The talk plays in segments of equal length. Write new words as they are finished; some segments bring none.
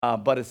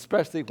But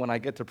especially when I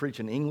get to preach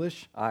in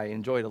English, I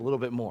enjoy it a little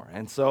bit more.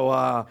 And so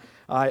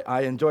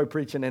I enjoy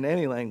preaching in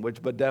any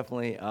language, but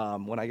definitely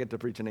when I get to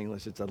preach in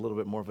English, it's a little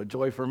bit more of a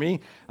joy for me.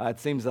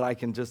 It seems that I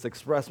can just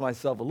express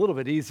myself a little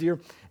bit easier,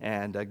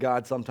 and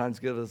God sometimes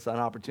gives us an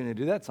opportunity to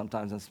do that,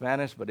 sometimes in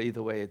Spanish, but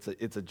either way,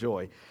 it's a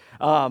joy.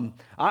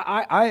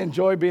 I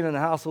enjoy being in the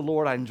house of the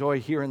Lord. I enjoy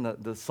hearing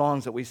the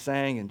songs that we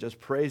sang and just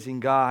praising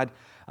God.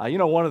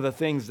 One of the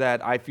things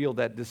that I feel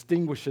that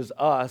distinguishes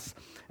us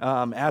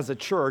as a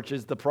church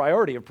is the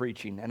priority of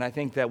preaching. And I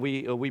think that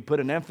we put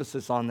an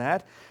emphasis on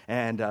that.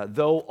 And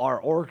though our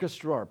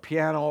orchestra, our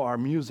piano, our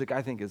music,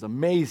 I think is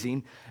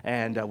amazing,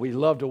 and we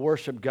love to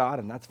worship God,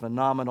 and that's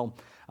phenomenal.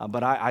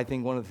 But I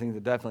think one of the things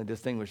that definitely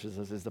distinguishes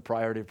us is the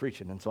priority of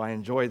preaching. And so I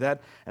enjoy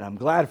that, and I'm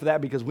glad for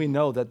that because we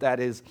know that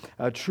is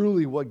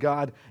truly what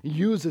God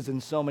uses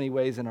in so many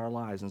ways in our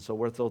lives. And so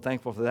we're so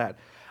thankful for that.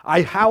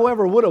 I,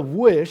 however, would have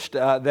wished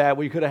that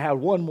we could have had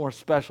one more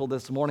special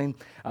this morning.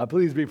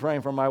 Please be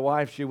praying for my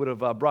wife. She would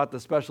have brought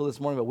the special this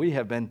morning, but we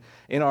have been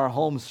in our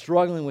home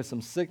struggling with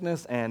some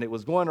sickness, and it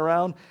was going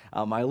around.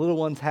 My little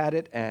ones had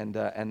it, and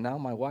now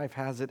my wife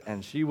has it,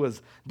 and she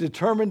was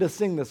determined to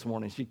sing this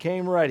morning. She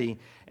came ready,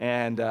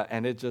 and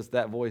it just,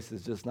 that voice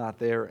is just not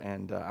there,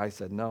 and I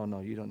said, no,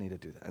 you don't need to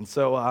do that. And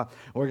so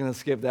we're going to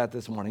skip that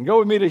this morning. Go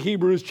with me to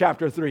Hebrews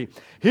chapter 3.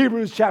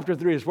 Hebrews chapter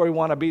 3 is where we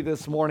want to be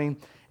this morning.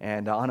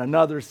 And on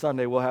another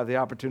Sunday, we'll have the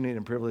opportunity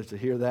and privilege to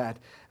hear that.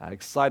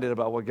 Excited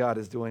about what God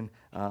is doing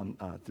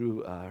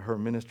through her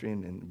ministry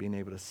and being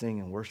able to sing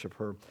and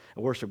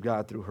worship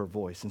God through her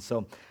voice. And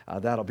so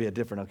that'll be a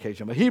different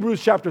occasion. But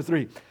Hebrews chapter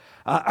 3.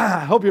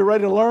 I hope you're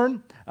ready to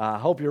learn. I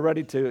hope you're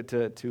ready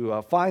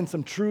to find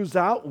some truths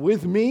out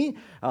with me.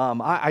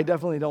 I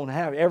definitely don't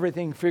have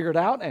everything figured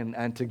out.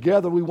 And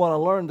together we want to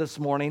learn this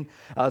morning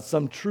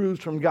some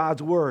truths from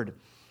God's Word.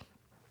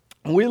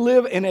 We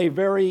live in a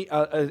very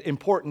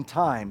important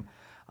time,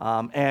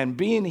 and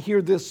being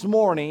here this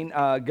morning,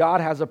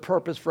 God has a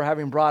purpose for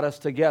having brought us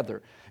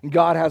together.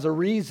 God has a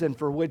reason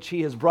for which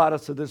He has brought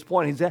us to this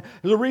point. There's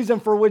a reason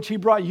for which He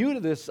brought you to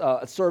this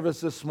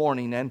service this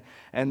morning,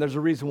 and there's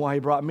a reason why He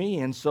brought me.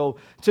 And so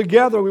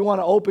together we want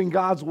to open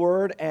God's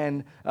Word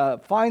and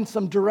find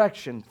some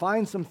direction,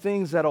 find some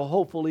things that will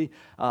hopefully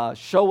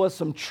show us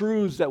some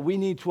truths that we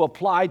need to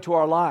apply to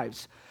our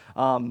lives.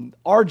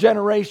 Our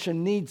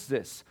generation needs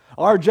this.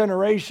 Our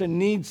generation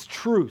needs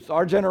truth.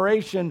 Our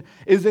generation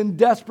is in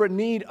desperate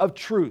need of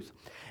truth.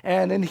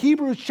 And in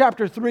Hebrews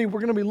chapter 3,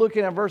 we're going to be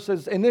looking at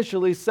verses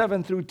initially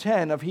 7 through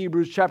 10 of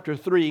Hebrews chapter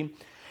 3.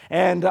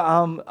 And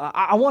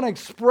I want to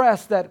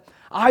express that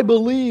I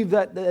believe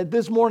that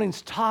this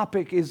morning's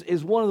topic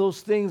is one of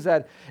those things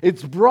that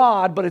it's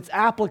broad, but it's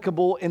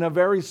applicable in a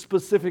very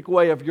specific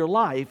way of your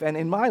life and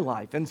in my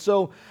life. And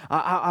so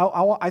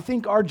I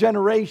think our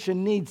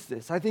generation needs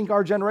this. I think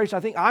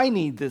I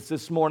need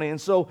this morning. And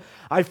so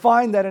I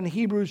find that in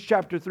Hebrews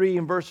chapter 3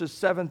 in verses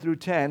 7 through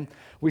 10,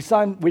 we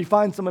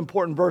find some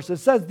important verses.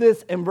 It says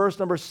this in verse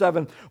number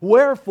 7,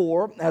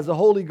 "Wherefore, as the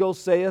Holy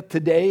Ghost saith,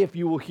 today if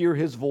you will hear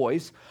His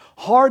voice,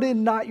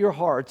 harden not your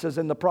hearts as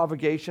in the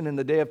provocation in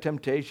the day of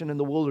temptation in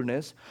the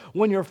wilderness,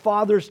 when your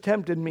fathers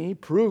tempted me,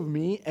 proved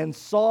me, and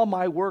saw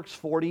my works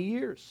 40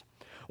 years.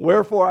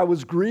 Wherefore I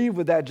was grieved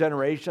with that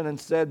generation and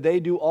said, they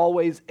do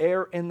always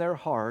err in their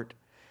heart,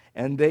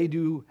 and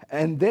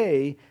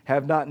they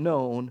have not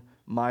known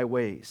my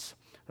ways."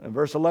 In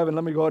verse 11,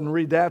 let me go ahead and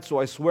read that. "So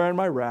I swear in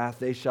my wrath,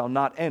 they shall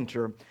not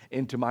enter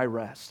into my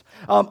rest."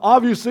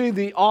 Obviously,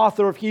 the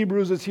author of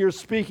Hebrews is here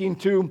speaking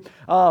to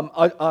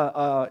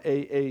a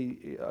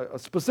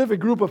specific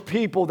group of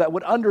people that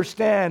would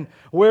understand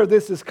where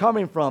this is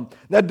coming from.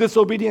 That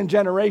disobedient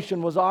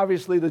generation was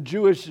obviously the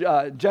Jewish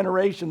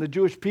generation, the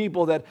Jewish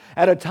people that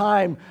at a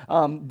time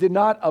did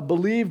not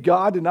believe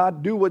God, did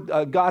not do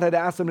what God had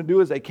asked them to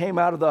do as they came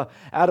out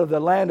of the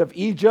land of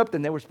Egypt,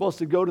 and they were supposed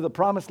to go to the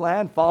promised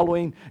land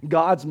following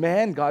God's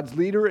man, God's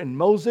leader, and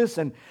Moses.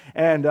 And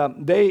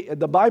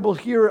the Bible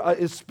here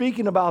is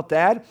speaking about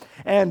that.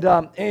 And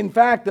in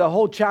fact, the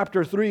whole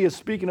chapter 3 is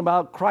speaking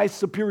about Christ's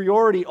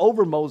superiority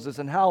over Moses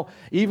and how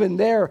even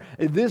there,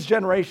 this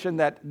generation,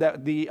 that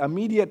the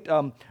immediate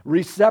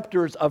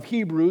receptors of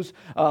Hebrews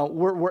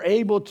were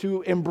able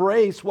to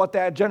embrace what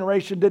that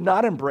generation did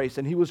not embrace.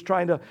 And he was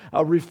trying to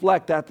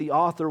reflect that, the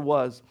author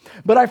was.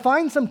 But I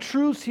find some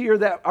truths here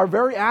that are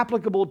very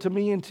applicable to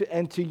me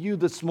and to you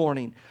this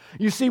morning.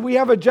 You see, we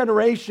have a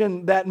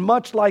generation that,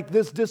 much like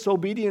this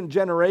disobedient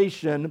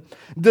generation,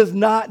 does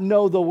not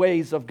know the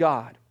ways of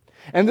God.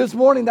 And this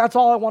morning, that's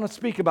all I want to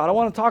speak about. I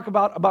want to talk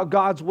about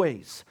God's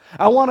ways.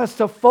 I want us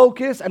to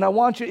focus, and I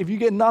want you, if you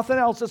get nothing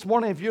else this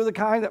morning, if you're the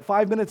kind that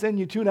 5 minutes in,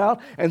 you tune out,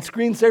 and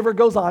screensaver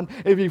goes on.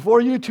 If before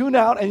you tune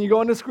out and you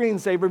go into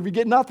screensaver, if you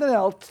get nothing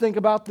else, think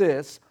about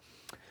this.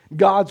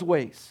 God's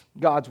ways.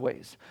 God's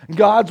ways.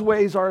 God's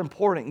ways are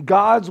important.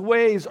 God's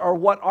ways are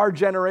what our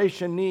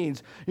generation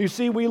needs. You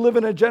see, we live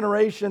in a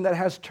generation that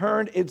has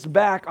turned its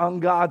back on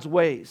God's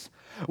ways.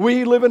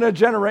 We live in a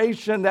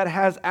generation that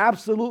has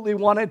absolutely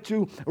wanted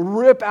to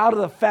rip out of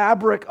the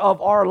fabric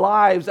of our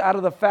lives, out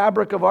of the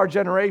fabric of our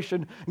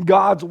generation,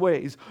 God's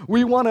ways.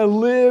 We want to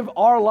live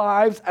our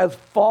lives as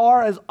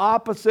far as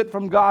opposite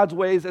from God's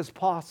ways as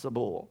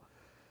possible.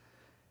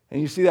 And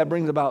you see that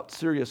brings about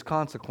serious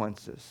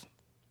consequences.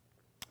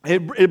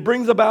 It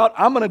brings about,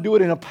 I'm going to do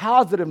it in a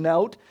positive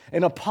note,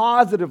 in a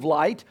positive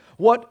light,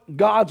 what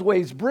God's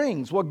ways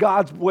brings, what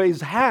God's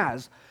ways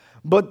has.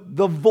 But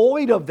the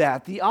void of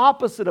that, the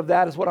opposite of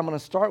that is what I'm going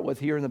to start with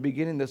here in the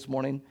beginning this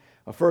morning.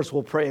 First,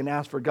 we'll pray and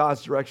ask for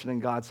God's direction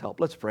and God's help.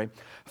 Let's pray.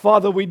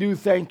 Father, we do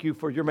thank you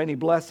for your many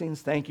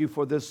blessings. Thank you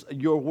for this,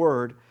 your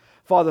word.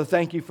 Father,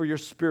 thank you for your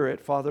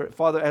spirit. Father,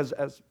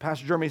 as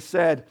Pastor Jeremy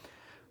said,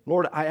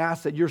 Lord, I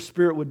ask that your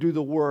spirit would do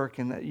the work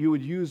and that you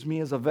would use me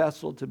as a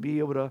vessel to be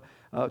able to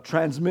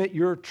transmit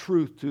your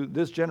truth to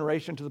this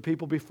generation, to the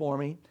people before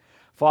me.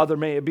 Father,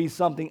 may it be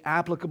something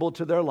applicable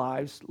to their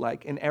lives,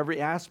 like in every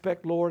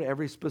aspect, Lord,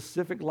 every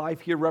specific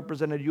life here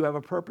represented you have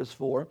a purpose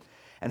for.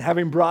 And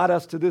having brought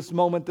us to this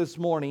moment this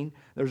morning,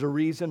 there's a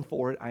reason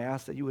for it. I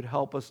ask that you would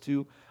help us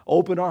to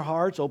open our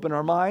hearts, open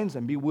our minds,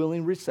 and be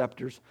willing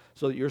receptors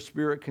so that your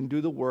Spirit can do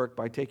the work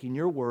by taking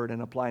your word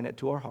and applying it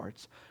to our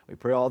hearts. We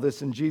pray all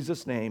this in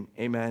Jesus' name.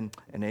 Amen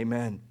and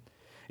amen.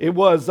 It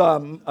was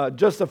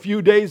just a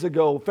few days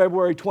ago,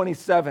 February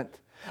 27th.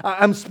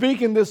 I'm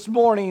speaking this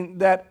morning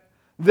that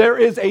there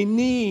is a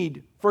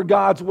need for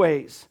God's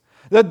ways.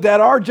 That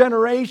our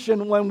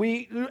generation, when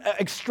we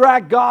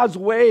extract God's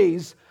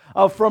ways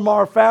from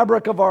our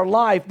fabric of our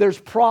life, there's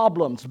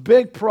problems,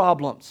 big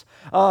problems.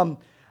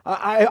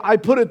 I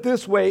put it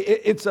this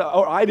way,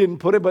 or I didn't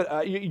put it,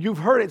 but you've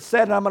heard it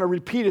said, and I'm going to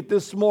repeat it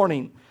this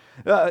morning.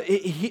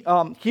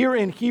 Here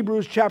in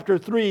Hebrews chapter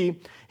 3,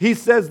 he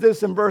says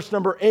this in verse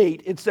number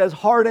 8. It says,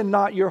 harden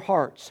not your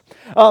hearts.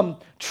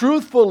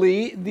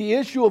 Truthfully, the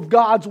issue of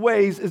God's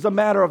ways is a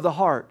matter of the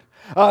heart.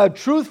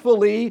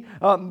 Truthfully,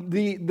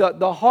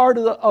 the heart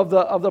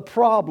of the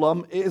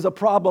problem is a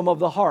problem of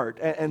the heart.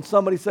 And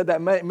somebody said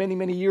that many,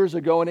 many years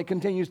ago, and it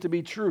continues to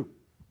be true.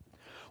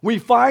 We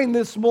find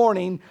this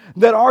morning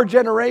that our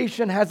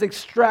generation has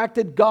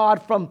extracted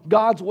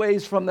God's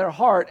ways from their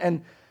heart.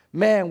 And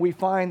man, we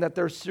find that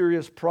there's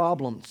serious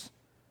problems.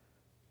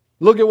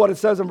 Look at what it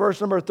says in verse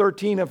number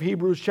 13 of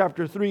Hebrews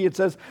chapter 3. It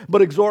says,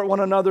 but exhort one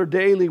another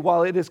daily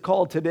while it is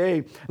called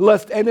today,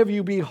 lest any of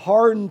you be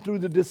hardened through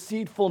the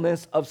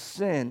deceitfulness of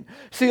sin.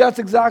 See, that's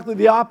exactly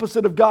the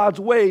opposite of God's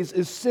ways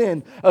is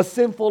sin. A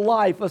sinful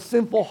life, a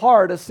sinful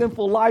heart, a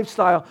sinful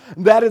lifestyle.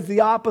 That is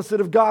the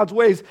opposite of God's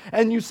ways.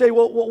 And you say,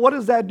 well, what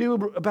does that do,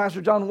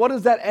 Pastor John? What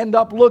does that end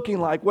up looking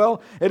like?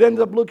 Well, it ends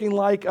up looking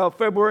like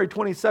February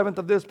 27th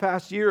of this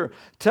past year.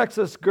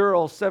 Texas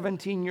girl,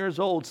 17 years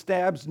old,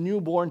 stabs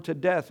newborn to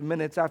death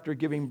minutes after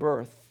giving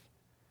birth.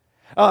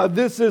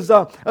 This is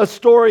a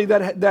story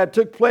that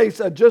took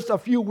place just a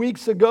few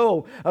weeks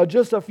ago.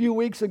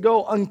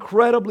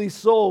 Incredibly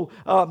so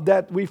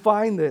that we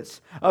find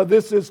this.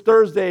 This is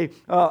Thursday,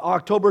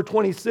 October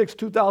 26,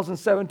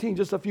 2017,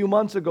 just a few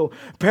months ago.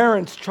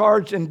 Parents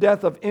charged in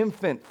death of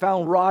infant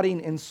found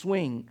rotting in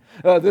swing.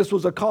 This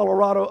was an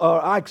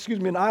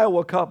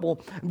Iowa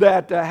couple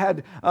that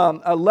had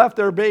left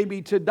their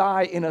baby to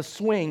die in a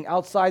swing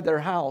outside their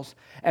house.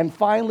 And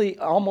finally,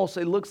 almost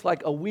it looks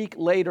like a week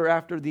later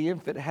after the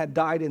infant had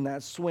died in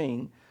that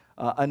swing,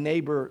 a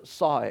neighbor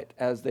saw it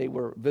as they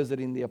were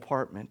visiting the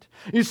apartment.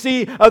 You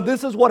see,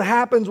 this is what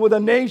happens with a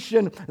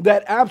nation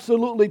that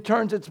absolutely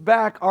turns its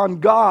back on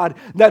God,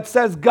 that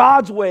says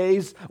God's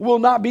ways will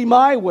not be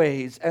my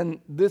ways. And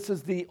this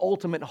is the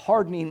ultimate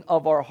hardening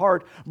of our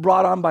heart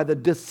brought on by the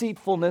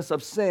deceitfulness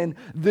of sin.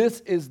 This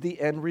is the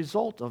end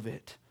result of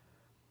it.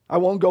 I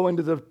won't go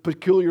into the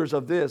peculiars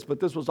of this, but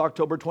this was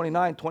October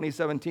 29,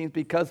 2017,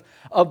 because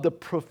of the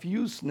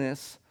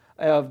profuseness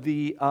of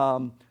the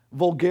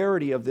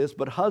vulgarity of this.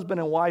 But husband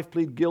and wife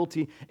plead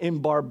guilty in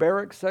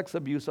barbaric sex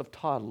abuse of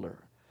toddler.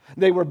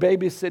 They were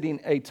babysitting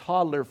a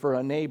toddler for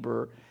a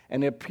neighbor,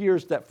 and it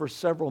appears that for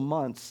several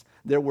months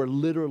there were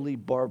literally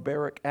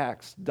barbaric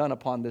acts done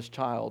upon this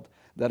child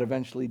that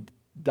eventually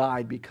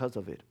died because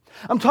of it.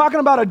 I'm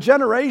talking about a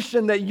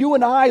generation that you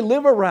and I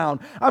live around.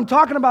 I'm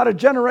talking about a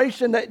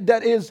generation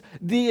that is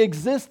the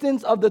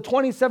existence of the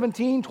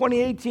 2017,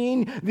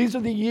 2018. These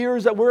are the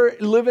years that we're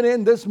living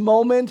in this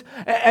moment.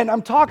 And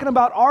I'm talking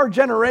about our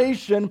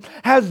generation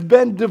has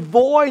been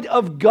devoid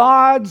of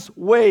God's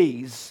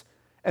ways.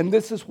 And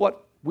this is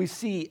what we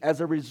see as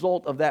a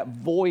result of that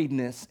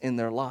voidness in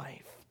their life.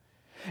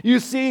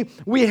 You see,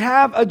 we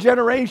have a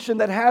generation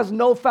that has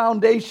no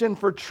foundation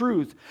for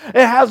truth.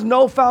 It has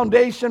no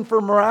foundation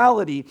for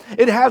morality.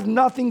 It has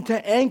nothing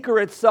to anchor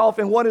itself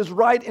in what is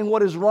right and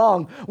what is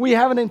wrong. We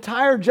have an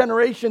entire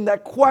generation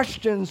that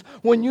questions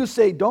when you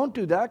say, don't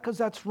do that because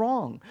that's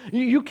wrong.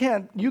 You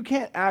can't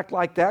act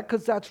like that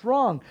because that's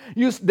wrong.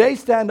 They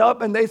stand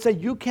up and they say,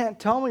 you can't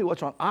tell me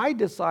what's wrong. I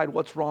decide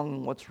what's wrong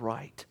and what's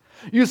right.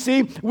 You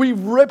see, we've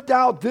ripped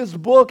out this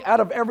book out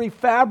of every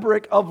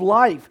fabric of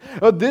life.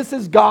 This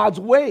is God's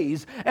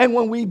ways. And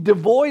when we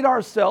devoid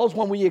ourselves,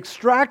 when we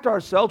extract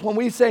ourselves, when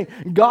we say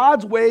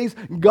God's ways,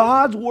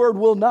 God's word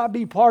will not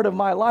be part of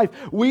my life,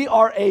 we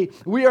are a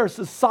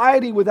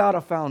society without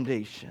a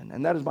foundation.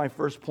 And that is my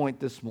first point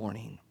this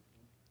morning.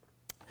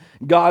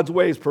 God's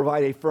ways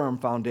provide a firm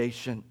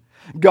foundation.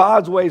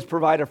 God's ways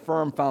provide a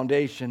firm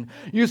foundation.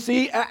 You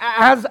see,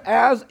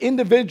 as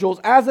individuals,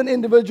 as an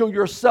individual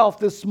yourself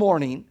this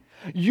morning,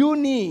 you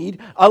need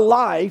a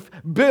life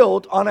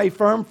built on a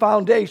firm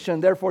foundation.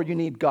 Therefore, you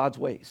need God's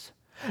ways.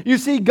 You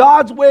see,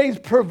 God's ways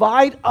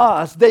provide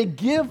us, they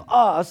give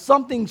us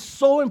something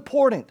so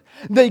important.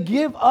 They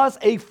give us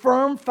a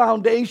firm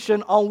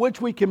foundation on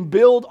which we can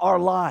build our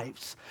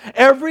lives.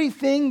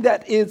 Everything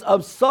that is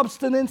of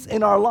substance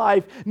in our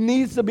life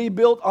needs to be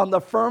built on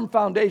the firm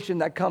foundation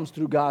that comes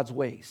through God's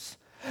ways.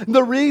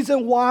 The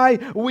reason why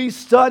we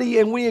study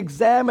and we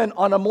examine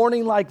on a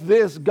morning like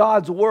this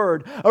God's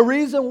Word, a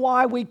reason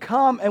why we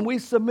come and we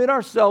submit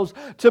ourselves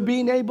to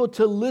being able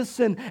to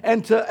listen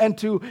and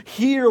to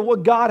hear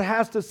what God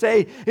has to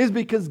say is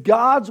because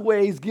God's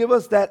ways give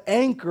us that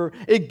anchor.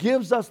 It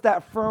gives us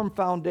that firm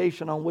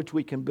foundation on which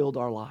we can build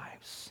our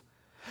lives.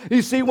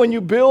 You see, when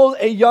you build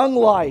a young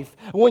life,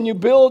 when you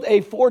build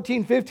a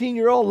 14,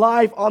 15-year-old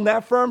life on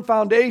that firm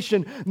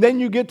foundation,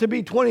 then you get to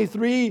be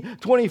 23,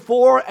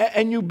 24,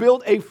 and you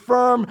build a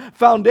firm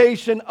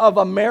foundation of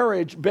a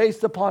marriage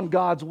based upon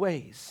God's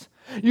ways.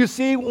 You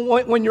see,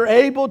 when you're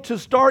able to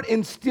start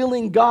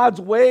instilling God's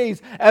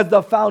ways as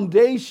the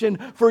foundation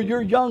for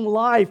your young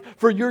life,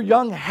 for your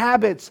young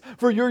habits,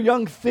 for your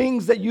young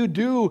things that you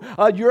do,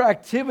 your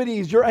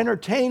activities, your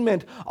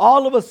entertainment,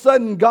 all of a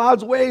sudden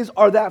God's ways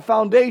are that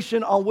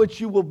foundation on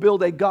which you will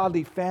build a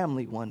godly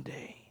family one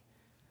day.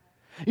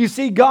 You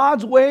see,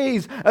 God's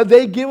ways,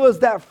 they give us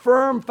that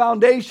firm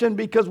foundation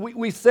because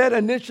we said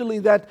initially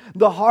that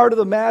the heart of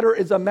the matter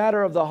is a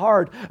matter of the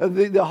heart.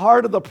 The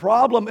heart of the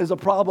problem is a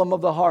problem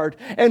of the heart.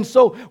 And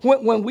so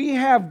when we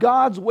have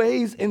God's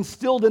ways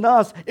instilled in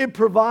us, it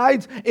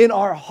provides in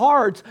our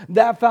hearts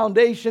that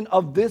foundation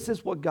of this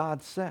is what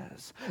God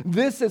says.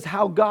 This is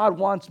how God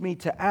wants me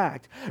to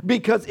act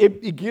because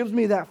it gives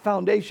me that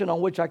foundation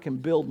on which I can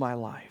build my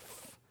life.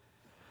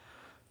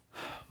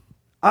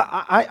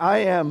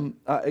 I'm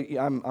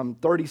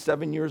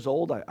 37 years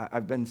old.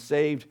 I've been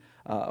saved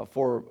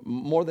for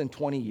more than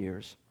 20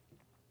 years.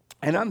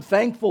 And I'm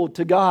thankful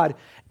to God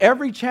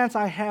every chance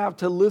I have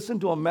to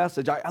listen to a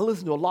message. I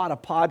listen to a lot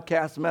of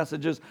podcast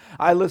messages.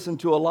 I listen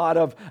to a lot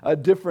of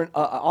different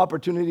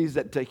opportunities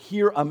to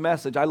hear a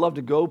message. I love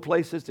to go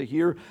places to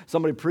hear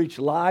somebody preach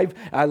live.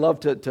 I love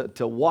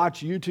to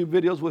watch YouTube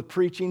videos with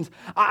preachings.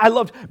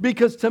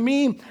 Because to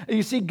me,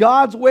 you see,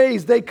 God's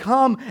ways, they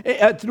come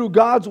through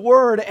God's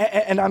word.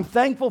 And I'm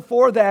thankful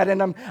for that.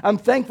 And I'm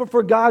thankful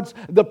for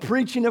the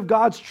preaching of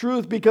God's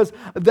truth because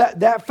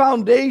that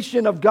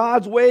foundation of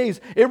God's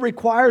ways, it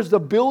requires the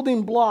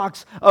building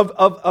blocks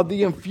of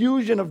the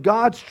infusion of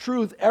God's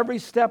truth every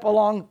step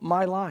along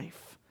my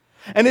life.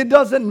 And it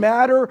doesn't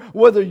matter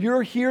whether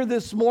you're here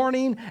this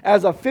morning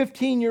as a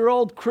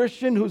 15-year-old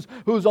Christian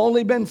who's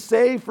only been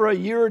saved for a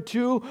year or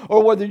two,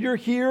 or whether you're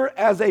here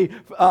as a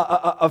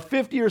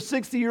 50 or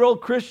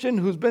 60-year-old Christian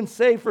who's been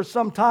saved for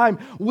some time.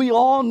 We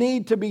all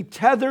need to be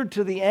tethered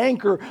to the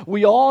anchor.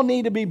 We all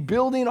need to be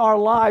building our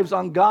lives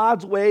on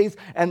God's ways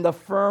and the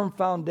firm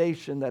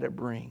foundation that it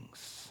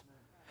brings.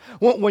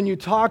 When you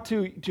talk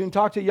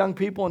to young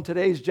people in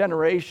today's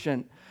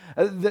generation,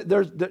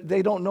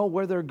 they don't know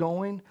where they're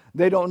going.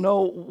 They don't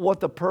know what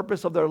the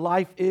purpose of their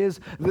life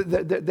is.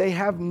 They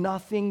have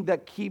nothing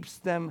that keeps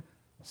them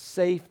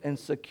safe and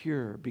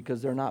secure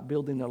because they're not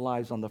building their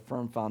lives on the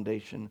firm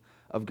foundation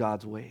of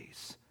God's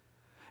ways.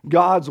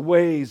 God's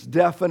ways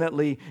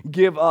definitely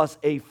give us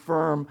a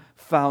firm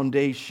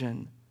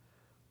foundation.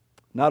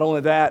 Not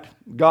only that,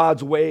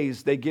 God's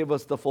ways, they give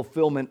us the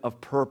fulfillment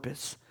of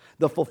purpose.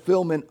 The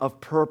fulfillment of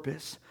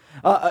purpose.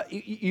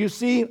 You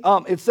see,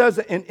 it says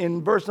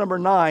in verse number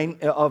 9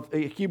 of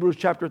Hebrews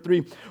chapter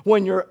 3,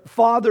 when your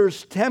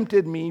fathers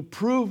tempted me,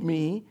 proved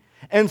me,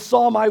 and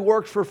saw my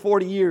works for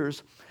 40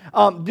 years.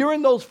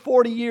 During those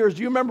 40 years,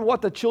 do you remember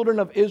what the children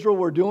of Israel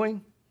were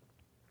doing?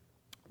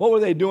 What were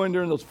they doing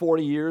during those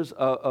 40 years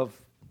of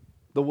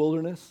the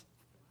wilderness?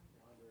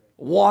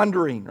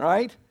 Wandering,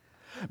 right?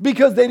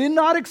 Because they did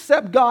not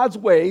accept God's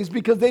ways,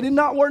 because they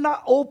were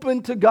not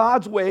open to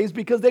God's ways,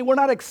 because they were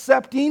not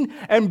accepting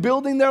and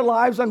building their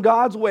lives on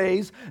God's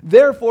ways.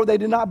 Therefore, they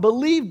did not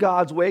believe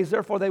God's ways.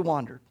 Therefore, they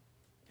wandered.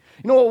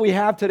 You know what we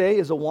have today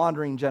is a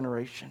wandering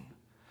generation.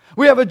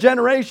 We have a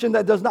generation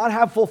that does not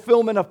have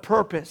fulfillment of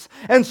purpose.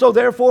 And so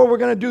therefore we're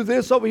going to do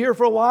this over here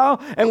for a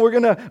while, and we're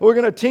going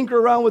to tinker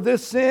around with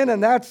this sin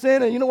and that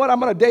sin, and you know what?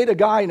 I'm going to date a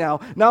guy now.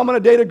 Now I'm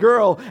going to date a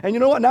girl. And you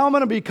know what? Now I'm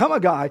going to become a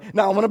guy.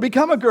 Now I'm going to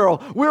become a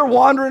girl. We're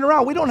wandering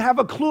around. We don't have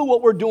a clue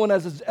what we're doing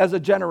as a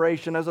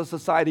generation, as a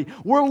society.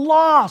 We're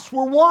lost.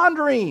 We're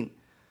wandering.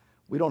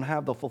 We don't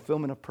have the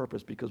fulfillment of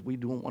purpose because we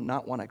do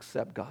not want to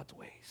accept God's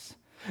ways.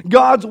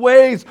 God's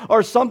ways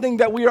are something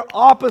that we are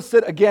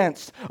opposite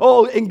against.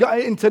 Oh,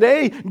 in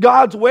today,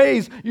 God's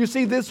ways, you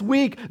see, this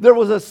week, there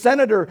was a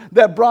senator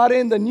that brought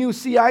in the new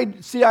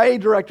CIA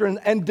director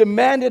and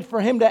demanded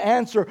for him to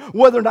answer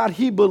whether or not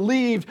he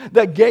believed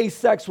that gay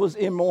sex was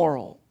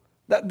immoral.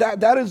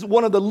 That is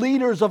one of the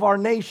leaders of our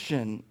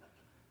nation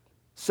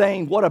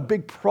saying what a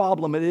big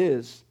problem it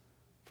is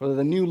for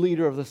the new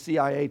leader of the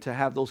CIA to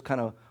have those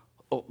kind of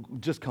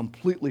just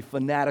completely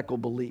fanatical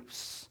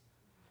beliefs.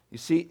 You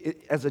see,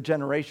 as a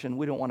generation,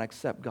 we don't want to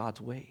accept God's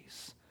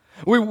ways.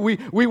 We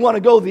want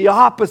to go the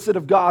opposite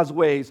of God's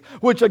ways,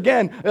 which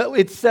again,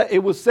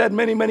 it was said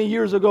many, many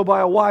years ago by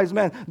a wise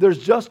man, there's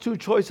just two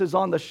choices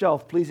on the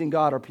shelf, pleasing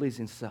God or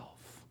pleasing self.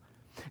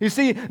 You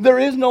see, there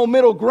is no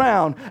middle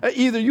ground.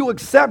 Either you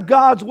accept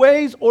God's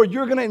ways or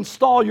you're going to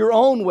install your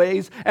own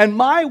ways, and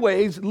my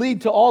ways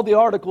lead to all the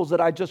articles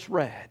that I just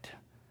read.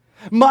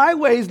 My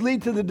ways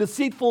lead to the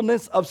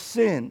deceitfulness of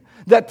sin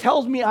that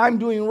tells me I'm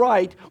doing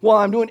right while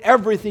I'm doing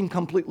everything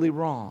completely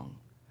wrong.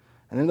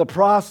 And in the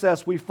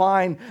process, we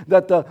find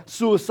that the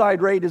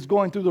suicide rate is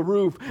going through the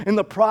roof. In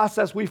the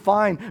process, we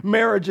find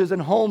marriages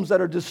and homes that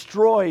are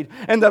destroyed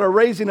and that are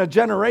raising a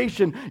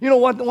generation. You know,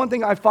 one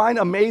thing I find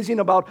amazing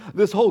about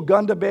this whole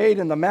gun debate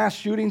and the mass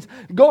shootings,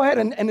 go ahead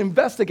and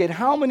investigate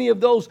how many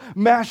of those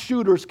mass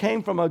shooters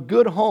came from a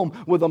good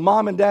home with a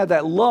mom and dad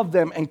that loved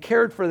them and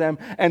cared for them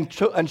and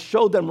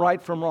showed them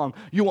right from wrong.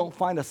 You won't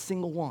find a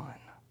single one.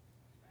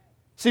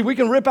 See, we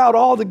can rip out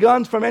all the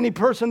guns from any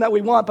person that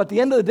we want, but at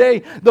the end of the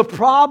day, the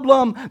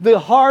problem, the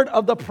heart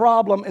of the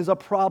problem is a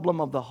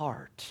problem of the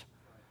heart.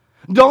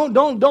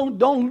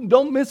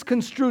 Don't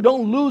misconstrue,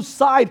 don't lose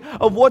sight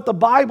of what the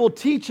Bible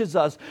teaches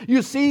us.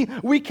 You see,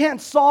 we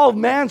can't solve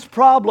man's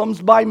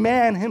problems by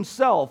man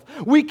himself.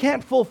 We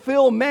can't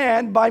fulfill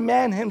man by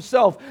man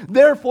himself.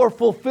 Therefore,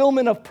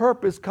 fulfillment of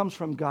purpose comes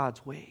from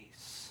God's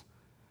ways.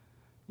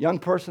 Young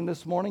person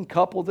this morning,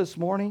 couple this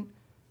morning,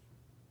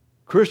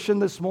 Christian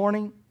this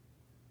morning,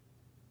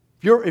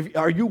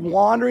 are you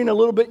wandering a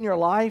little bit in your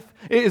life?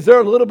 Is there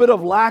a little bit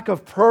of lack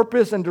of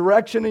purpose and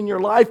direction in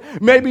your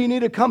life? Maybe you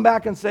need to come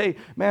back and say,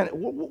 man,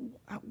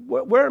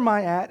 where am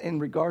I at in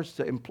regards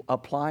to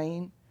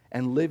applying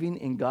and living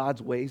in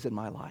God's ways in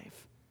my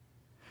life?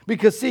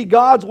 Because see,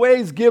 God's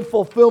ways give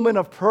fulfillment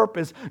of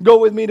purpose. Go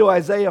with me to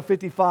Isaiah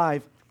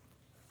 55.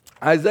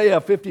 Isaiah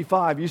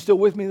 55. You still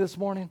with me this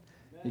morning?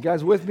 You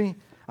guys with me?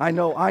 I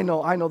know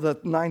the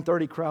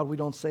 9:30 crowd, we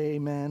don't say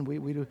amen.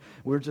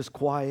 We're just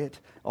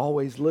quiet,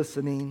 always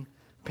listening,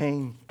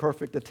 paying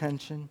perfect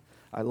attention.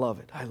 I love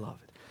it.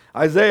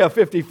 Isaiah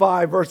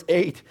 55 verse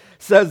 8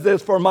 says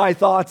this, "For my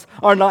thoughts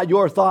are not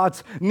your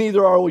thoughts,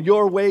 neither are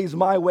your ways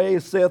my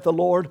ways, saith the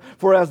Lord.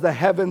 For as the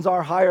heavens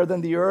are higher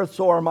than the earth,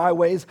 so are my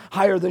ways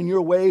higher than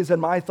your ways,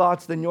 and my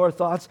thoughts than your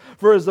thoughts.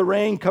 For as the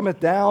rain cometh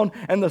down,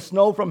 and the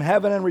snow from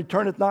heaven, and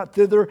returneth not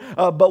thither,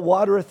 but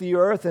watereth the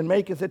earth, and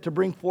maketh it to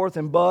bring forth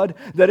and bud,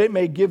 that it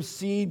may give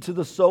seed to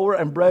the sower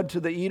and bread to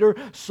the eater,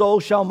 so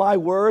shall my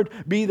word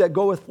be that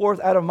goeth forth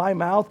out of my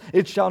mouth.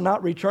 It shall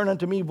not return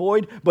unto me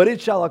void, but it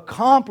shall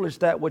accomplish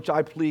that which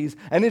I please,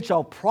 and it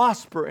shall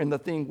prosper in the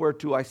thing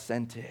whereto I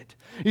sent it."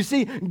 You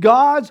see,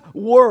 God's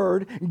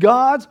word,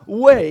 God's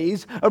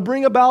ways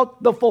bring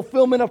about the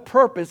fulfillment of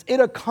purpose. It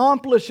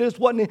accomplishes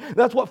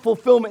that's what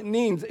fulfillment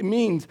means. It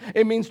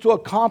means to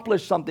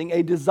accomplish something,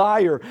 a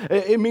desire.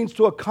 It means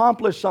to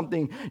accomplish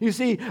something. You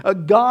see,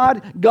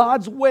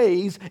 God's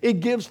ways, it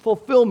gives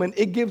fulfillment.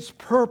 It gives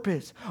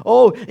purpose.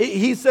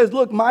 He says,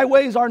 look, my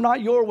ways are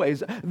not your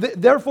ways.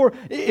 Therefore,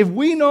 if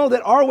we know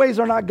that our ways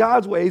are not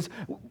God's ways,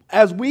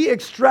 as we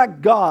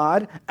extract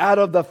God out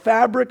of the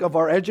fabric of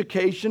our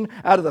education,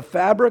 out of the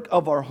fabric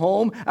of our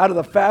home, out of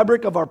the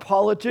fabric of our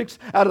politics,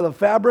 out of the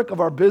fabric of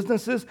our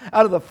businesses,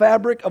 out of the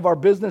fabric of our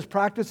business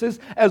practices,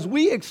 as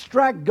we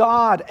extract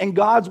God and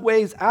God's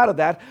ways out of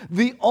that,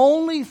 the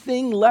only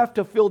thing left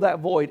to fill that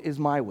void is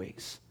my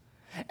ways.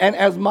 And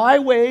as my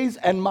ways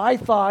and my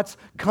thoughts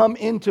come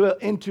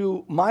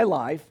into my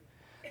life,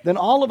 then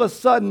all of a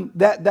sudden,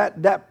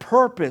 that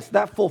purpose,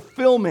 that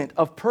fulfillment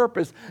of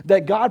purpose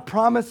that God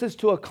promises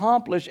to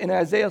accomplish in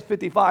Isaiah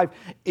 55,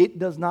 it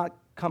does not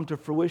come to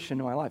fruition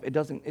in my life. It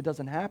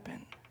doesn't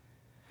happen.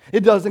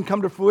 It doesn't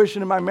come to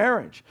fruition in my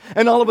marriage.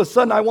 And all of a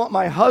sudden, I want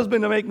my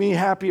husband to make me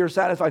happy or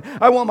satisfied.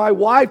 I want my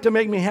wife to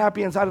make me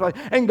happy and satisfied.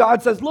 And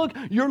God says, look,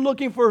 you're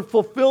looking for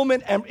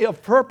fulfillment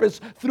of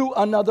purpose through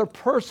another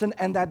person,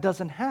 and that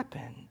doesn't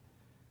happen.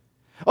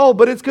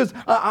 But it's because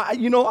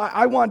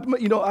I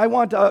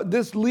want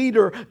this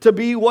leader to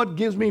be what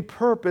gives me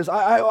purpose.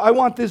 I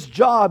want this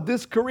job,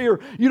 this career.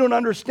 You don't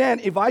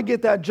understand. If I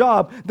get that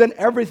job, then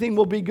everything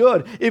will be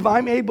good. If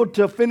I'm able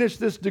to finish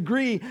this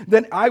degree,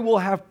 then I will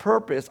have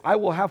purpose. I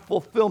will have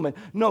fulfillment.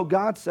 No,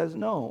 God says,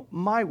 no,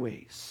 my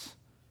ways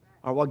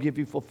are what give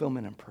you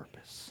fulfillment and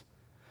purpose.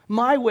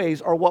 My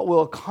ways are what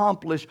will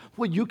accomplish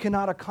what you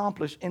cannot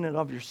accomplish in and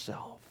of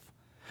yourself.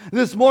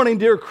 This morning,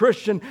 dear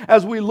Christian,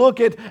 as we look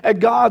at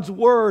God's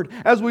Word,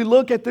 as we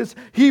look at this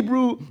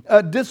Hebrew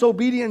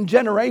disobedient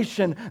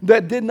generation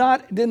that did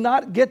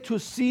not get to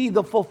see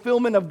the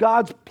fulfillment of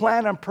God's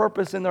plan and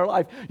purpose in their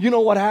life, you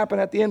know what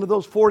happened at the end of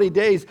those 40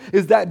 days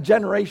is that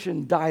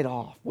generation died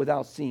off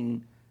without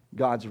seeing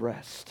God's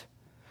rest.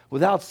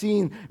 Without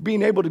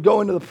being able to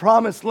go into the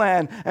promised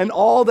land and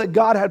all that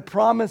God had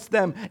promised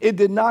them, it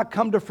did not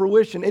come to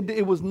fruition.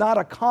 It was not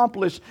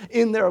accomplished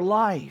in their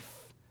life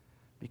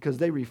because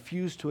they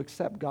refused to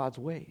accept God's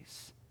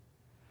ways.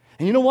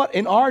 And you know what?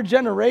 In our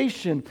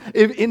generation,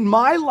 in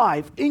my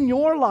life, in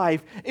your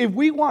life, if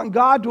we want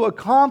God to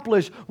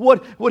accomplish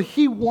what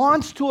He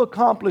wants to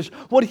accomplish,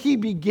 what He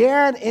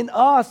began in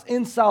us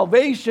in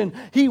salvation,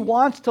 He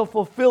wants to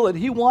fulfill it.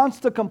 He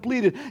wants to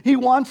complete it. He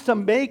wants to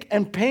make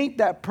and paint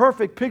that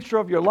perfect picture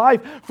of your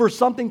life for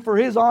something for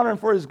His honor and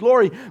for His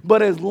glory.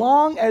 But as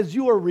long as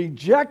you are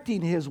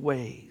rejecting His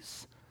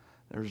ways,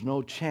 there's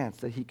no chance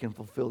that He can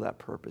fulfill that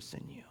purpose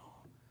in you.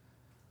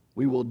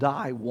 We will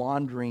die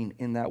wandering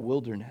in that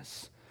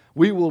wilderness.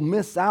 We will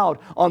miss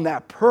out on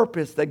that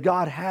purpose that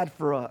God had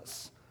for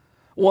us.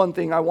 One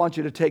thing I want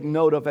you to take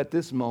note of at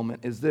this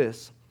moment is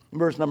this.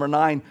 Verse number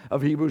 9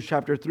 of Hebrews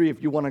chapter 3,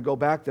 if you want to go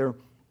back there,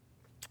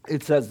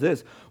 it says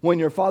this: when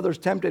your fathers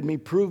tempted me,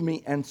 proved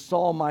me, and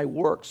saw my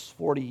works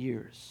 40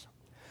 years.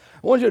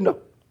 I want you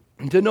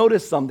to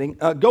notice something.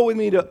 Go with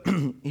me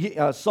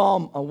to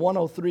Psalm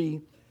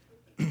 103.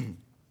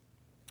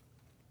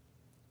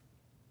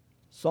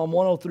 Psalm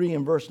 103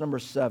 and verse number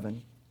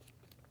 7.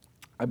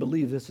 I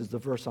believe this is the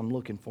verse I'm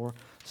looking for.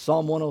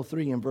 Psalm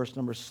 103 and verse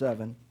number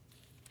 7.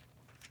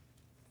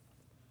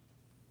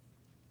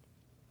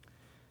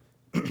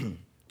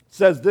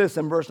 Says this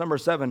in verse number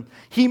 7.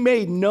 He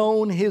made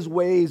known His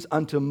ways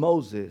unto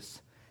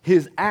Moses,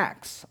 His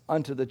acts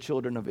unto the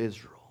children of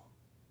Israel.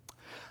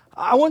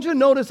 I want you to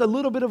notice a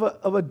little bit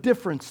of a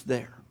difference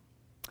there.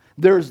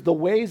 There's the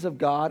ways of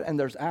God and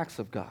there's acts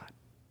of God.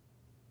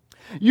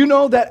 You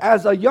know that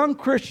as a young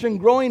Christian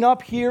growing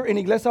up here in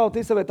Iglesia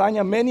Bautista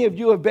Betania, many of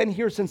you have been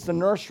here since the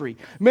nursery.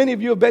 Many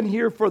of you have been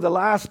here for the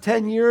last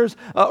 10 years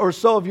or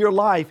so of your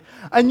life.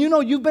 And you know,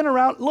 you've been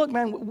around. Look,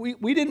 man,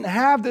 we didn't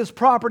have this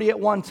property at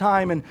one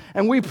time.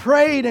 And we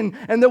prayed and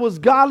there was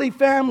godly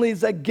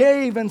families that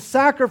gave and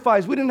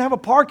sacrificed. We didn't have a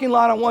parking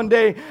lot on one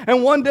day.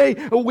 And one day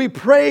we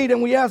prayed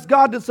and we asked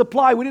God to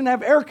supply. We didn't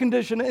have air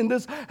conditioning in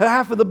this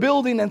half of the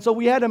building. And so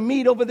we had to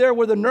meet over there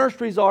where the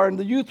nurseries are and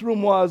the youth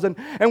room was. And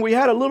we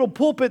had a little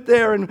pulpit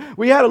there, and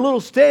we had a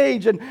little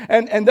stage, and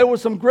there were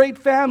some great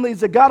families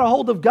that got a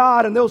hold of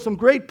God, and there were some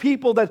great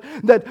people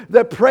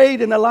that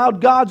prayed and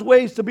allowed God's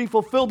ways to be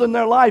fulfilled in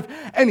their life.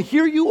 And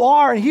here you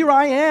are, and here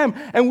I am,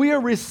 and we are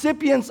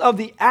recipients of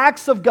the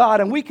acts of God,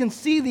 and we can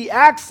see the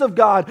acts of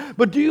God.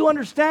 But do you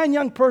understand,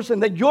 young person,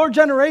 that your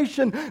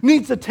generation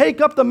needs to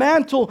take up the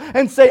mantle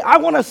and say, I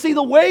want to see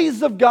the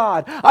ways of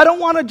God. I don't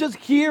want to just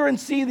hear and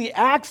see the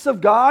acts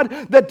of God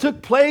that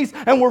took place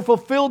and were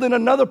fulfilled in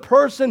another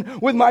person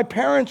with my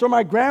parents or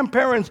my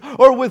grandparents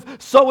or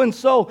with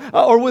so-and-so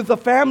or with the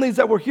families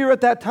that were here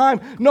at that time.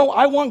 No,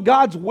 I want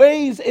God's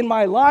ways in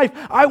my life.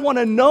 I want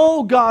to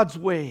know God's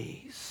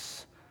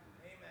ways.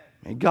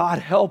 May God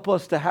help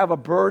us to have a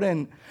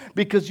burden,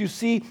 because you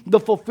see, the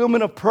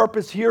fulfillment of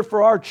purpose here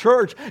for our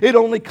church, it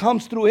only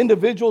comes through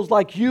individuals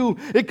like you.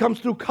 It comes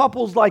through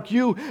couples like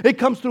you. It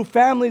comes through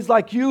families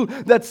like you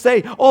that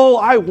say, oh,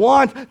 I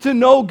want to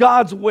know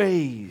God's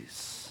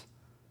ways.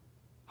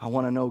 I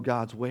want to know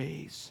God's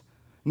ways.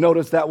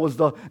 Notice that was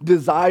the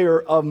desire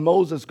of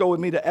Moses. Go with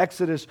me to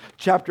Exodus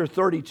chapter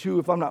 32,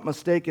 if I'm not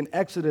mistaken.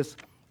 Exodus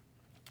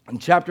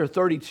chapter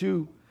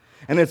 32.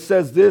 And it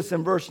says this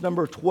in verse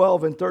number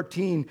 12 and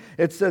 13.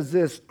 It says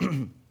this.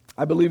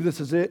 I believe this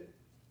is it.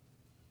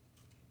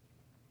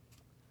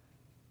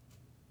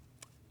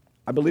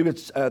 I believe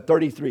it's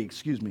 33,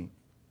 excuse me.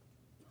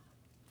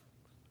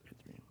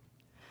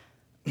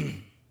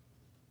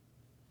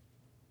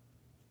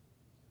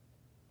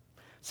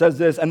 Says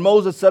this, and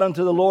Moses said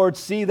unto the Lord,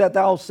 see that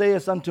thou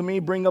sayest unto me,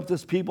 bring up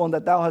this people, and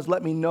that thou hast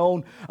let me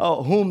know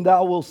whom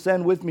thou wilt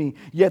send with me.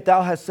 Yet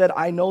thou hast said,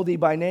 I know thee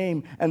by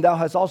name, and thou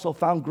hast also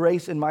found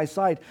grace in my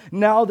sight.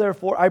 Now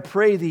therefore I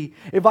pray thee,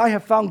 if I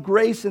have found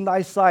grace in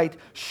thy sight,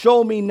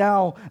 show me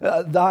now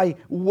thy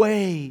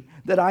way,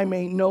 that I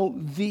may know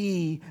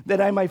thee,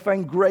 that I may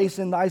find grace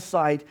in thy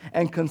sight,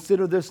 and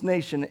consider this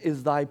nation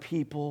is thy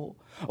people.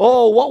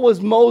 Oh, what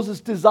was Moses'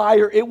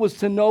 desire? It was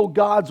to know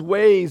God's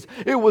ways.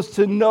 It was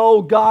to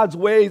know God's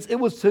ways. It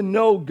was to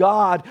know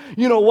God.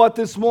 You know what,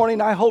 this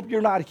morning, I hope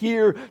you're not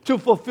here to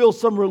fulfill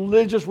some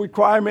religious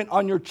requirement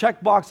on your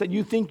checkbox that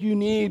you think you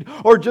need,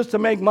 or just to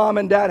make mom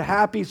and dad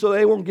happy so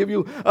they won't give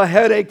you a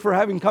headache for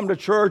having come to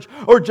church,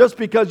 or just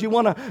because you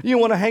want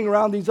to hang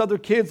around these other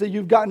kids that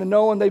you've gotten to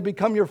know and they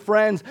become your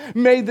friends.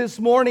 May this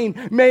morning,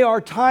 may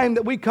our time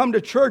that we come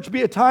to church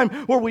be a time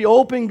where we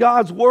open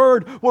God's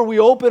Word, where we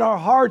open our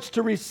hearts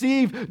to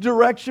receive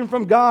direction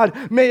from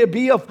God. May it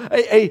be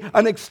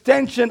an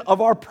extension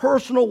of our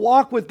personal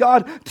walk with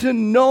God to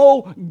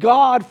know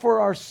God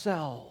for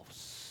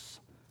ourselves.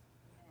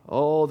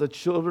 Oh, the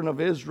children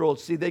of Israel,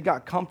 see, they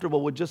got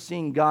comfortable with just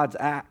seeing God's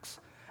acts.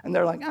 And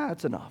they're like,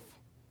 it's enough.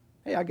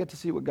 Hey, I get to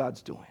see what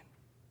God's doing.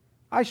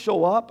 I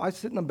show up, I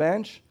sit on the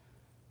bench,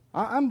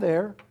 I'm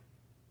there.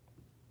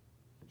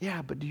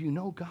 Yeah, but do you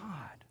know God?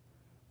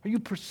 Are you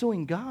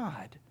pursuing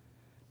God?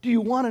 Do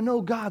you want to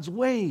know God's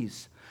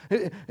ways?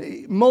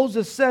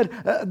 Moses said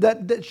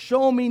that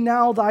show me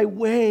now thy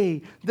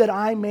way that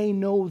I may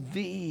know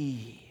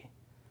thee.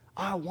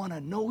 I want to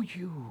know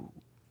you.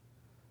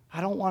 I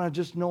don't want to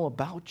just know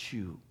about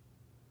you.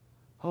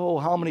 Oh,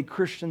 how many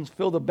Christians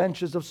fill the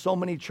benches of so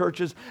many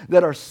churches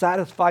that are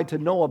satisfied to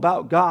know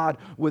about God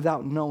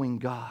without knowing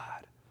God.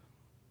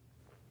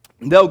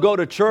 They'll go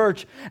to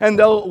church and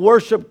they'll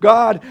worship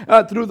God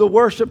through the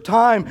worship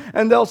time.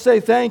 And they'll say,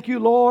 thank you,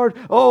 Lord.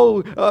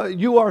 Oh,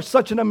 you are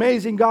such an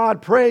amazing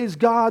God. Praise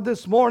God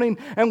this morning.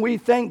 And we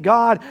thank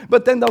God.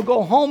 But then they'll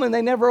go home and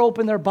they never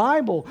open their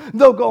Bible.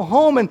 They'll go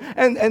home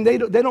and they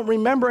don't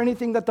remember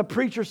anything that the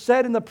preacher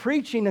said in the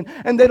preaching.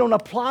 And they don't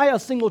apply a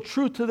single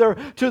truth to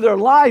their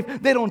life.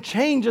 They don't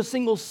change a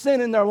single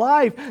sin in their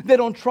life. They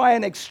don't try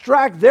and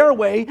extract their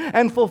way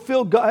and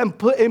fulfill God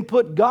and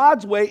put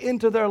God's way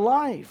into their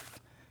life.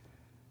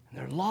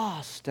 They're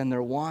lost and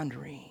they're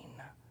wandering.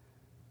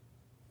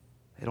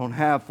 They don't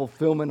have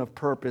fulfillment of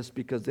purpose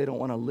because they don't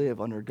want to live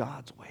under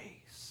God's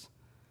ways.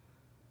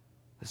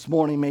 This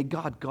morning, may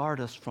God guard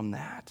us from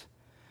that.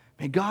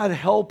 May God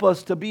help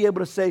us to be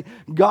able to say,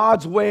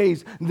 God's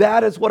ways,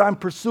 that is what I'm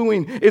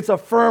pursuing. It's a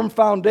firm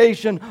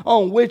foundation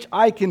on which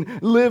I can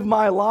live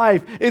my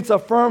life. It's a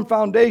firm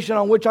foundation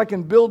on which I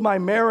can build my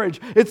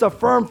marriage. It's a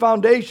firm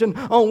foundation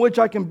on which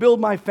I can build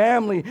my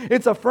family.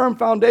 It's a firm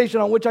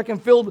foundation on which I can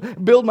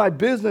build my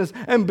business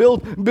and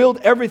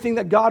build everything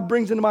that God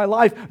brings into my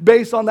life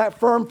based on that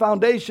firm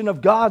foundation of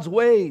God's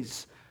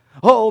ways.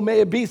 Oh,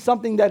 may it be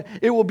something that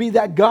it will be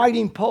that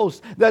guiding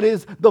post that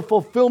is the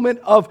fulfillment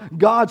of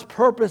God's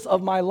purpose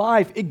of my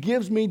life. It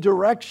gives me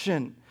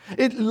direction.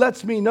 It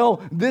lets me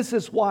know this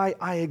is why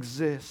I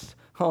exist.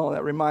 Oh,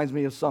 that reminds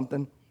me of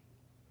something.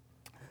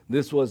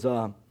 This was,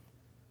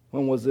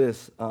 when was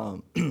this?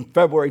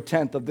 February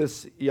 10th of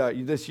this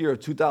year of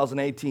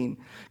 2018.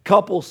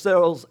 Couple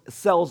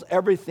sells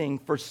everything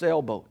for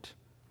sailboat.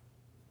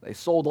 They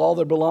sold all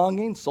their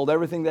belongings, sold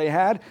everything they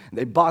had, and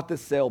they bought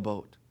this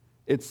sailboat.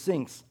 It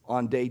sinks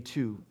on day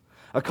 2.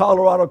 A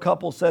Colorado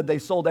couple said they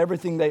sold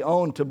everything they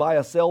owned to buy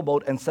a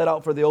sailboat and set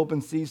out for the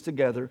open seas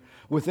together.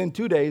 Within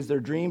 2 days, their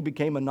dream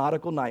became a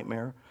nautical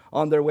nightmare.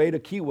 On their way to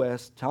Key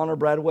West, Towner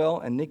Bradwell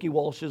and Nikki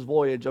Walsh's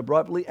voyage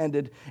abruptly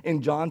ended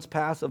in Johns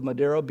Pass of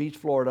Madera Beach,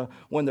 Florida,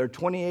 when their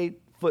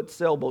 28-foot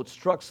sailboat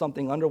struck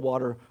something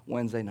underwater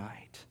Wednesday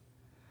night.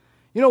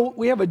 You know,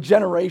 we have a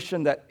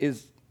generation that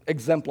is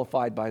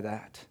exemplified by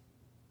that.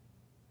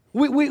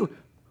 We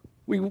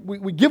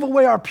give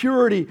away our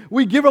purity.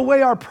 We give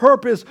away our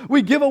purpose.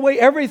 We give away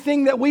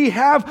everything that we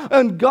have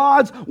and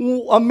God's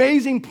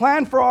amazing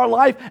plan for our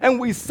life, and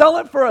we sell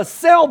it for a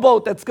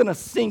sailboat that's going to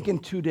sink in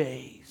 2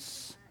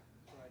 days.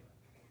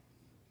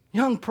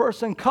 Young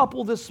person,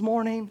 couple this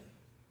morning,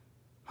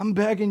 I'm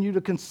begging you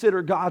to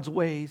consider God's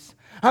ways.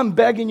 I'm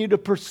begging you to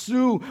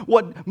pursue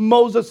what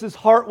Moses'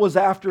 heart was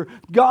after.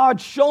 God,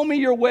 show me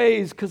your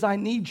ways because I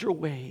need your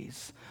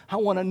ways. I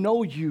want to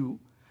know you.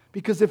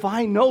 Because if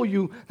I know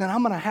you, then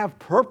I'm going to have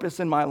purpose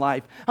in my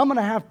life. I'm going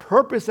to have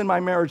purpose in my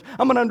marriage.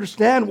 I'm going to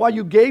understand why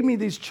you gave me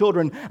these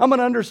children. I'm going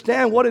to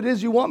understand what it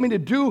is you want me to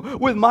do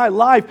with my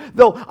life.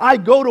 Though I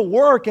go to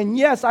work, and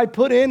yes, I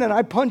put in and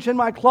I punch in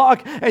my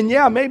clock, and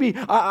yeah, maybe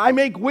I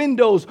make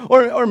windows,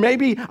 or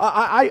maybe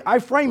I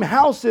frame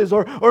houses,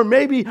 or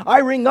maybe I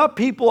ring up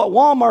people at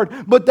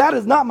Walmart, but that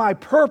is not my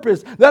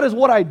purpose. That is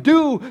what I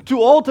do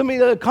to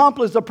ultimately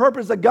accomplish the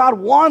purpose that God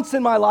wants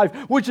in my life,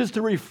 which is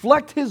to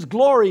reflect His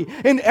glory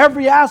in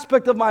every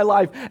aspect of my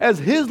life. As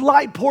His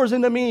light pours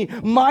into me,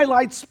 my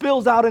light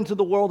spills out into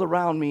the world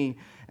around me,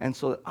 and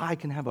so that I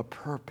can have a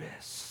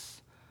purpose,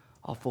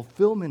 a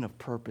fulfillment of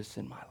purpose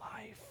in my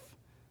life.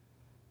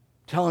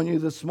 I'm telling you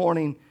this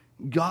morning,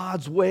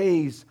 God's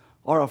ways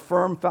are a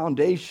firm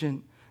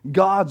foundation.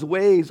 God's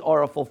ways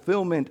are a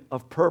fulfillment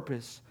of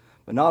purpose.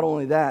 But not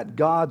only that,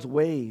 God's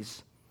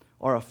ways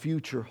are a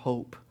future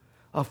hope.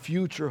 A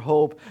future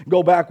hope.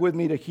 Go back with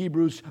me to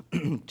Hebrews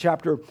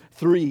chapter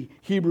 3.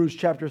 Hebrews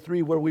chapter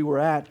 3, where we were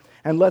at.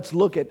 And let's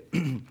look at,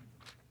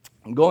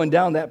 going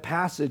down that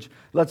passage,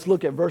 let's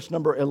look at verse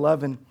number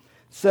 11. It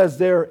says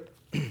there,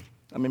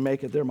 let me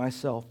make it there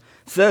myself.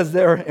 It says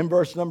there in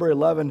verse number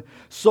 11,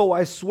 so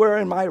I swear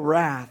in my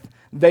wrath,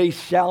 they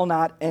shall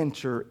not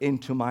enter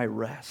into my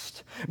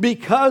rest.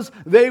 Because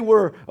they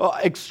were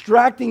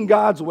extracting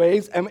God's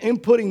ways and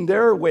inputting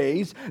their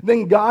ways,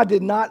 then God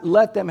did not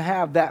let them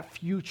have that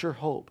future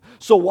hope.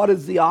 So what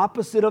is the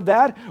opposite of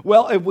that?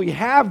 Well, if we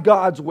have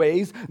God's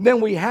ways, then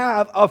we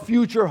have a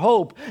future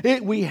hope.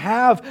 We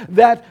have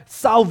that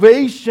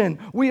salvation.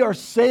 We are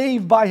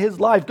saved by His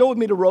life. Go with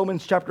me to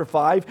Romans chapter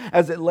 5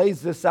 as it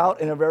lays this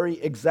out in a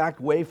very exact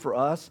way for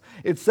us.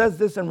 It says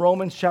this in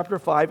Romans chapter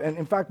 5, and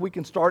in fact we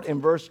can start in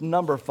verse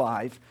number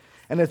 5.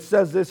 And it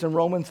says this in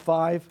Romans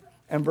 5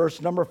 and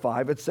verse number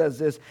 5, it says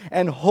this,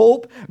 "And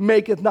hope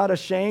maketh not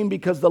ashamed,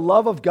 because the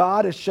love of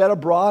God is shed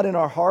abroad in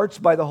our hearts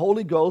by the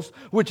Holy Ghost,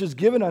 which is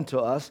given unto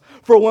us.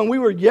 For when we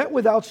were yet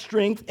without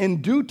strength,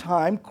 in due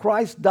time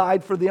Christ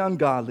died for the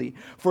ungodly.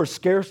 For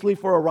scarcely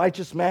for a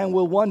righteous man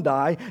will one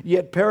die,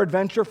 yet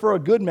peradventure for a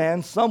good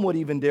man some would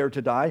even dare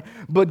to die.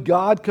 But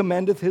God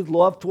commendeth his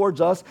love towards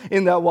us,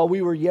 in that while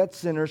we were yet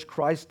sinners,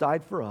 Christ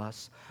died for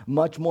us.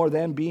 Much more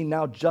then, being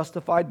now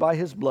justified by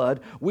his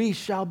blood, we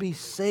shall be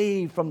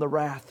saved from the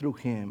wrath through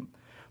him.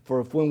 For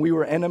if when we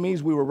were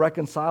enemies, we were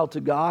reconciled to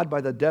God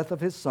by the death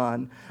of his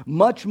Son,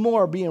 much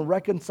more being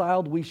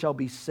reconciled, we shall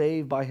be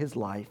saved by his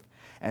life.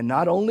 And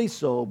not only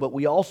so, but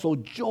we also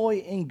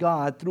joy in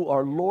God through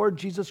our Lord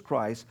Jesus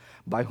Christ,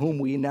 by whom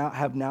we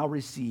have now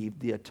received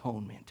the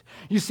atonement."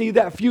 You see,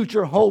 that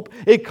future hope,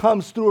 it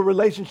comes through a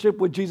relationship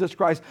with Jesus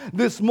Christ.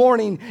 This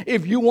morning,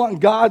 if you want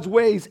God's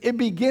ways, it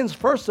begins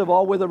first of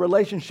all with a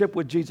relationship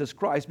with Jesus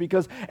Christ,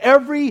 because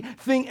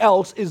everything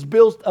else is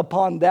built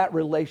upon that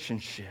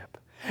relationship.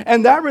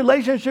 And that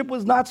relationship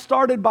was not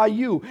started by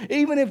you.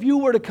 Even if you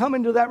were to come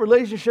into that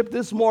relationship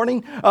this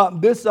morning,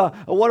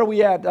 what are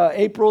we at?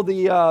 April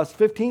the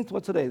 15th?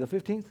 What's today? The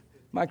 15th?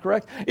 Am I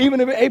correct? Even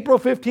if April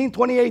 15th,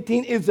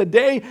 2018 is the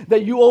day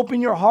that you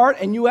open your heart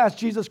and you ask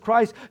Jesus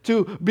Christ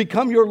to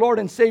become your Lord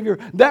and Savior,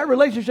 that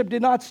relationship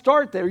did not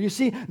start there. You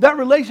see, that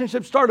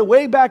relationship started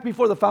way back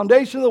before the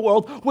foundation of the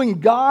world, when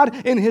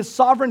God, in his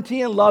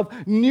sovereignty and love,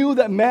 knew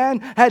that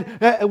man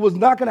was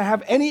not going to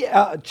have any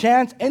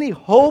chance, any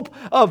hope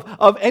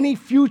of any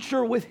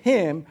future with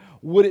him,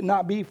 would it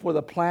not be for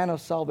the plan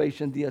of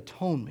salvation, the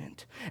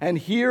atonement. And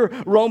here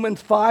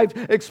Romans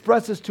 5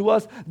 expresses to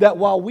us that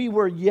while we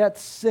were yet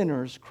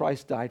sinners,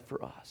 Christ died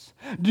for us.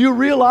 Do you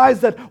realize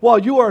that while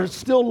you are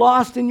still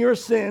lost in your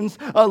sins,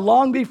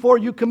 long before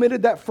you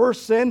committed that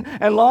first sin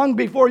and long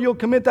before you'll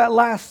commit that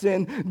last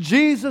sin,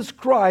 Jesus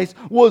Christ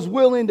was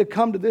willing to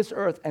come to this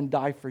earth and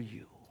die for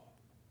you.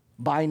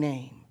 By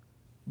name,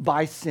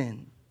 by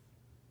sin.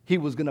 He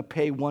was going to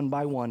pay one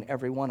by one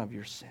every one of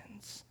your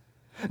sins.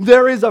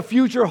 There is a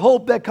future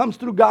hope that comes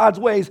through God's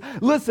ways.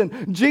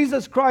 Listen,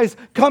 Jesus Christ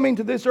coming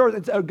to this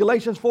earth,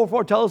 Galatians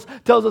 4:4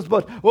 tells us,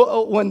 but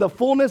when the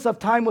fullness of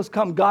time was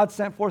come, God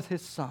sent forth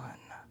his Son.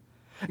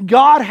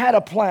 God had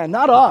a plan,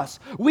 not us.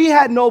 We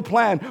had no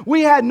plan.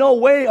 We had no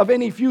way of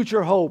any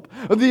future hope.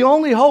 The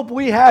only hope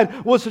we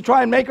had was to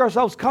try and make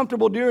ourselves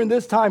comfortable during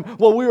this time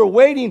while we were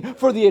waiting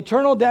for the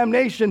eternal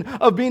damnation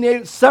of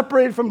being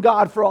separated from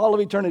God for all of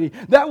eternity.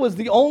 That was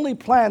the only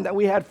plan that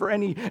we had for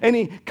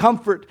any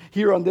comfort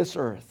here on this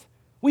earth.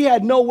 We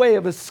had no way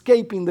of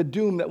escaping the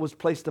doom that was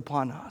placed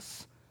upon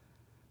us.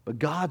 But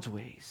God's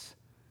ways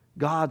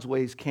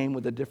came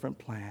with a different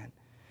plan.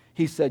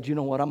 He said, you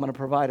know what, I'm going to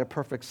provide a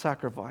perfect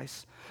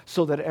sacrifice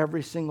so that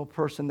every single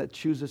person that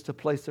chooses to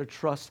place their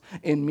trust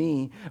in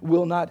me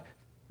will not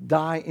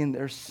die in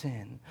their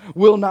sin,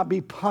 will not be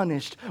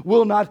punished,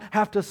 will not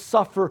have to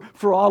suffer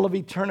for all of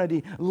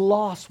eternity,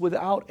 lost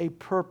without a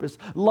purpose,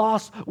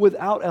 lost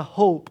without a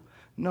hope.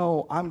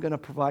 No, I'm going to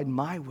provide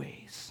my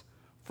ways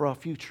for a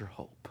future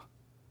hope.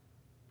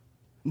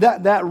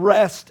 That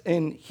rest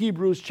in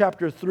Hebrews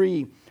chapter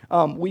 3,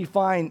 we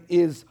find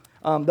is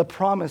the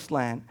promised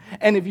land.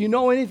 And if you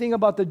know anything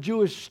about the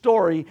Jewish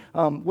story,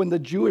 when the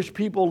Jewish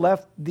people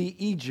left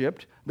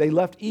Egypt,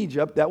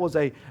 that was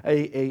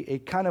a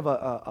kind of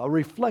a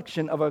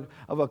reflection of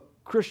a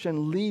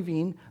Christian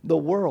leaving the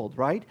world,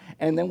 right?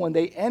 And then when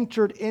they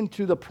entered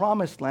into the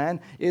promised land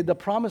is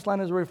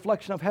a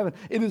reflection of heaven.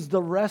 It is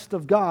the rest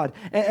of God.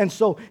 And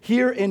so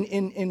here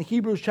in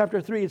Hebrews chapter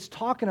 3, it's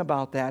talking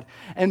about that.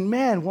 And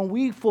man, when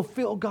we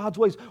fulfill God's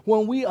ways,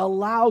 when we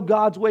allow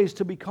God's ways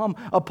to become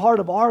a part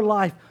of our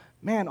life,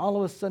 man, all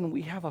of a sudden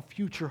we have a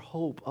future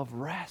hope of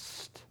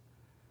rest.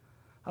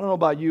 I don't know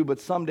about you, but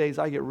some days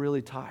I get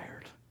really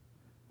tired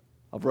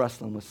of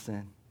wrestling with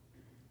sin.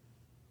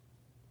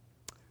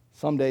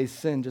 Some days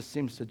sin just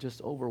seems to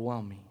just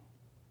overwhelm me.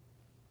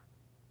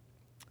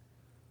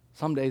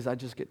 Some days I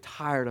just get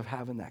tired of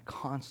having that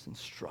constant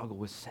struggle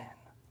with sin.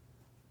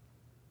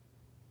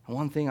 And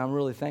one thing I'm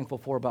really thankful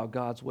for about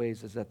God's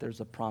ways is that there's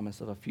a promise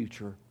of a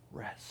future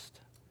rest.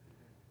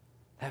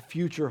 That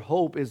future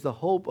hope is the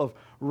hope of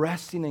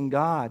resting in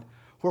God,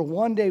 where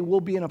one day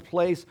we'll be in a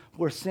place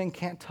where sin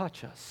can't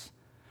touch us,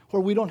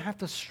 where we don't have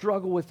to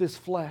struggle with this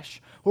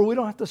flesh, where we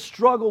don't have to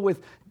struggle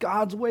with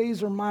God's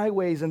ways or my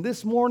ways. And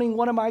this morning,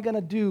 what am I going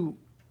to do?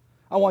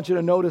 I want you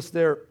to notice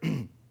there,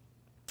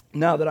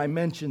 now that I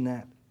mention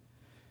that.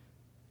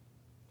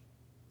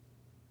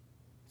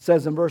 It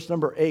says in verse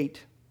number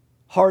 8,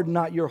 harden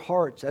not your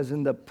hearts as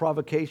in the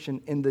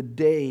provocation in the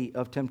day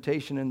of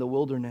temptation in the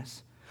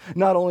wilderness.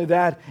 Not only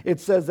that, it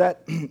says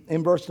that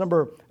in verse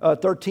number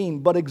 13,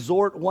 but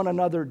exhort one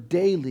another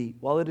daily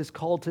while it is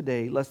called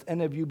today, lest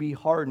any of you be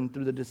hardened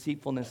through the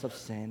deceitfulness of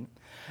sin.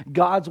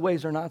 God's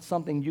ways are not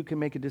something you can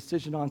make a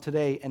decision on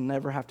today and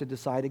never have to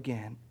decide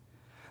again.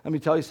 Let me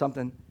tell you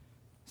something.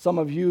 Some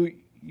of you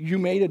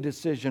made a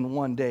decision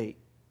one day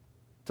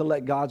to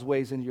let God's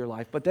ways into your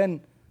life, but then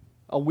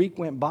a week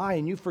went by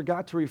and you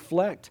forgot to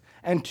reflect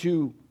and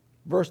to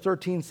Verse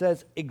 13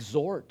 says,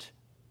 exhort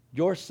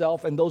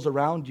yourself and those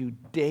around you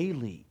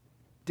daily.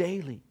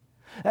 Daily.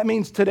 That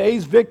means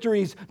today's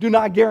victories do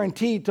not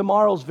guarantee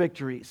tomorrow's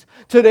victories.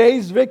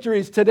 Today's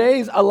victories,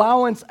 today's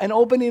allowance and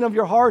opening of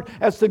your heart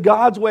as to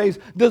God's ways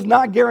does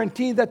not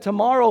guarantee that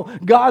tomorrow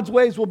God's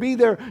ways will be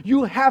there.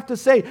 You have to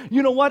say,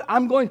 you know what?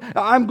 I'm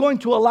going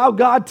to allow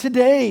God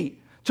today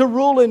to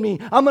rule in me.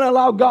 I'm going to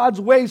allow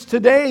God's ways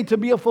today to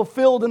be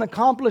fulfilled and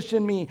accomplished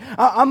in me.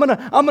 I'm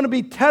going to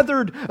be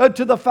tethered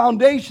to the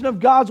foundation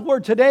of God's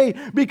word today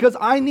because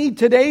I need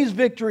today's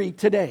victory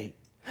today.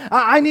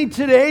 I need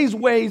today's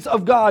ways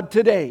of God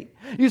today.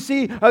 You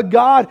see,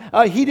 God,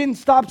 He didn't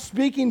stop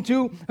speaking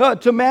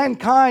to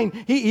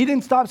mankind. He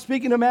didn't stop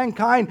speaking to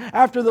mankind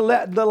after the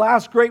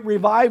last great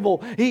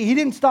revival. He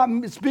didn't stop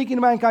speaking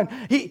to mankind.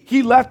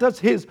 He left us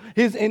His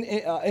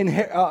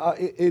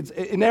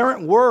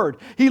inerrant word.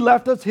 He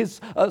left us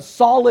His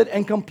solid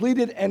and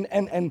completed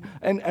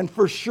and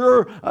for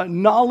sure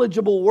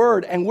knowledgeable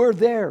word, and we're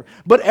there.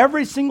 But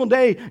every single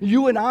day,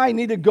 you and I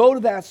need to go to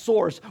that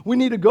source. We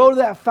need to go to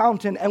that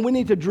fountain, and we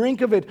need to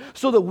drink of it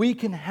so that we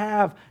can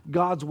have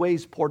God's ways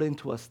poured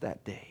into us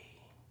that day.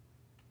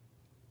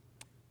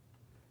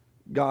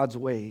 God's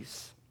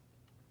ways.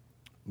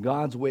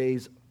 God's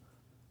ways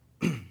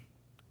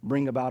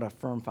bring about a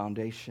firm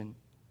foundation.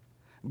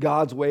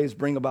 God's ways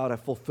bring about a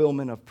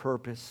fulfillment of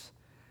purpose.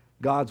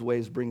 God's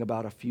ways bring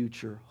about a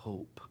future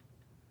hope.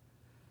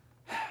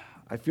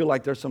 I feel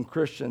like there's some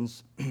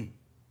Christians,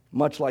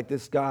 much like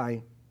this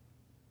guy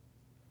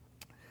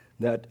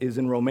that is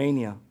in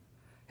Romania.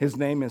 His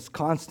name is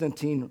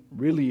Constantine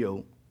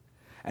Rilio.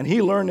 And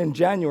he learned in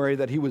January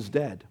that he was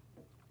dead.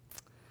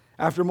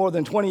 After more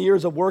than 20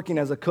 years of working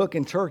as a cook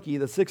in Turkey,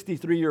 the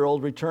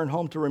 63-year-old returned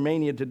home to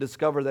Romania to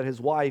discover that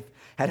his wife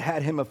had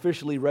had him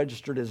officially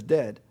registered as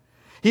dead.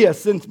 He has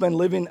since been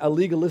living a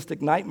legalistic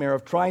nightmare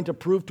of trying to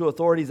prove to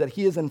authorities that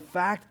he is in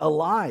fact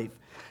alive.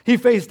 He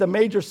faced a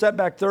major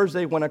setback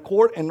Thursday when a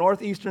court in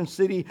northeastern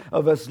city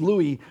of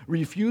Vaslui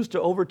refused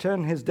to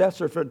overturn his death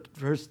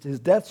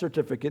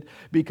certificate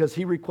because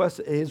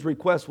his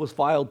request was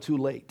filed too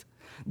late.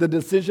 The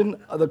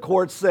decision, the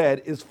court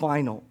said, is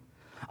final.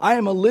 I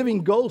am a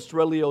living ghost,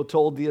 Relio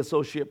told the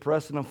Associate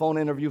Press in a phone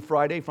interview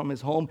Friday from his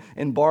home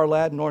in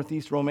Barlad,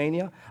 northeast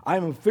Romania. I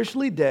am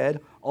officially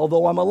dead,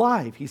 although I'm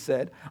alive, he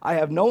said. I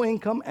have no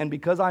income, and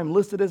because I'm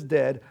listed as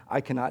dead, I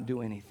cannot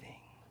do anything.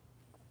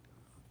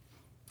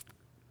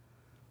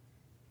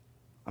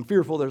 I'm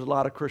fearful there's a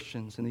lot of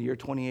Christians in the year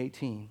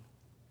 2018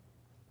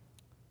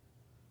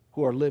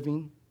 who are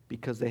living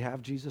because they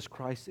have Jesus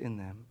Christ in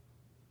them,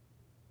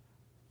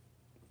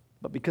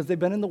 but because they've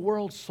been in the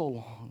world so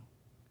long,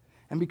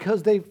 and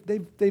because they've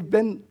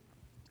been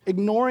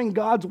ignoring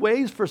God's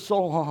ways for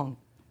so long,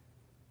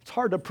 it's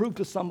hard to prove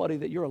to somebody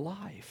that you're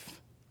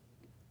alive.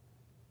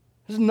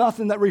 There's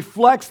nothing that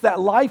reflects that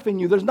life in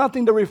you. There's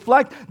nothing to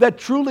reflect that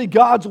truly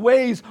God's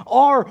ways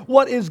are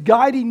what is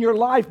guiding your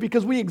life,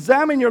 because we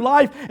examine your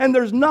life and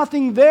there's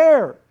nothing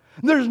there.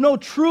 There's no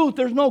truth,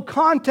 there's no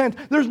content,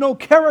 there's no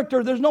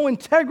character, there's no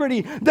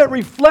integrity that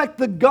reflect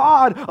the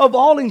God of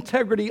all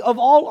integrity, of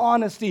all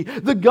honesty,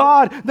 the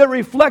God that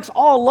reflects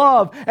all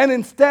love. And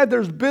instead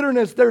there's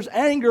bitterness, there's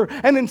anger,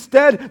 and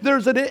instead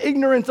there's an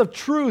ignorance of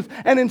truth,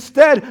 and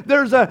instead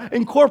there's an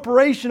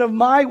incorporation of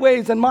my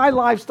ways and my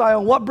lifestyle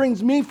and what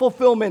brings me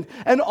fulfillment.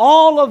 And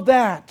all of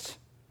that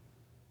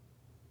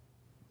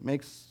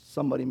makes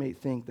somebody may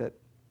think that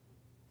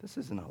this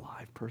isn't a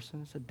live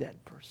person, it's a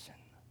dead person.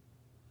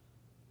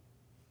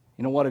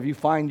 You know what, if you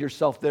find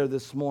yourself there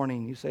this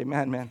morning, you say,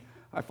 man,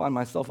 I find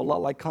myself a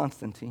lot like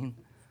Constantine.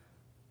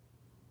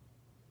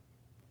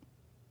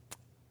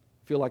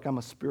 I feel like I'm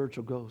a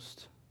spiritual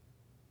ghost.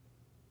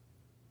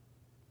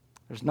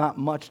 There's not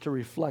much to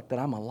reflect that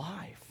I'm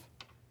alive.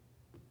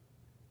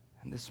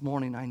 And this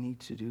morning I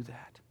need to do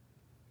that.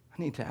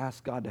 I need to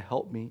ask God to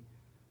help me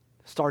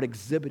start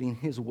exhibiting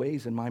His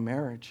ways in my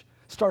marriage.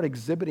 Start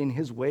exhibiting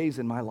His ways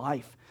in my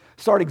life.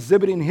 Start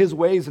exhibiting His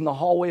ways in the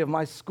hallway of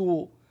my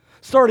school.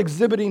 Start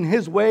exhibiting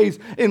His ways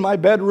in my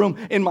bedroom,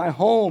 in my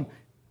home.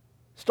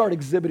 Start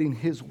exhibiting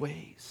His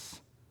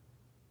ways.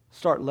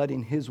 Start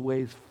letting His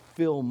ways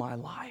fill my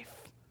life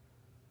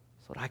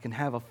so that I can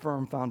have a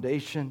firm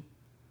foundation,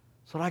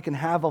 so that I can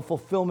have a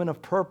fulfillment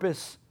of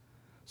purpose,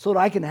 so that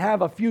I can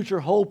have a future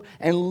hope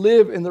and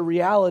live in the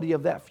reality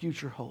of that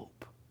future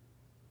hope.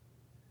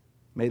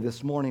 May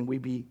this morning we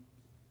be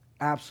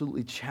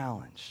absolutely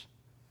challenged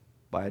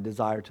by a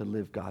desire to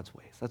live God's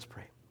ways. Let's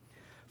pray.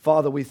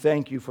 Father, we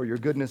thank You for Your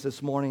goodness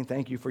this morning.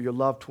 Thank You for Your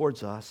love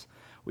towards us.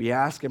 We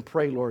ask and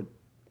pray, Lord,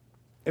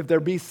 if there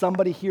be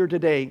somebody here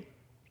today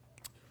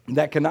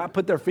that cannot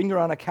put their finger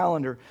on a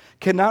calendar,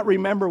 cannot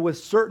remember with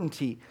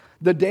certainty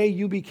the day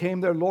You became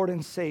their Lord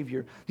and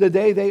Savior, the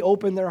day they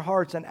opened their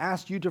hearts and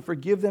asked You to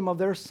forgive them of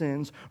their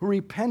sins,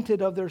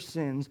 repented of their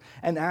sins,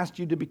 and asked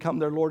You to become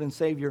their Lord and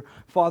Savior,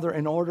 Father,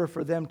 in order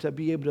for them to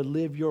be able to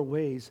live Your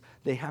ways,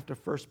 they have to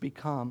first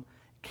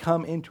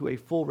come into a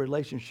full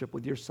relationship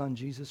with Your Son,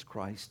 Jesus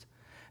Christ.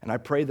 And I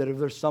pray that if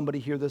there's somebody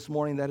here this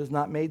morning that has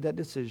not made that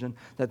decision,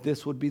 that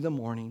this would be the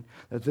morning,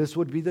 that this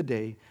would be the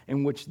day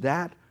in which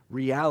that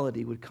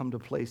reality would come to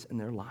place in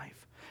their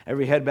life.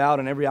 Every head bowed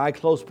and every eye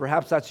closed.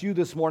 Perhaps that's you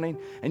this morning,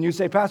 and you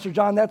say, Pastor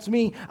John, that's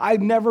me. I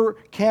never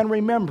can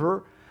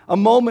remember a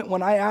moment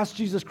when I asked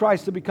Jesus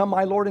Christ to become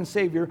my Lord and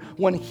Savior,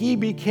 when He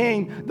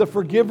became the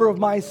forgiver of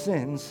my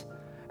sins,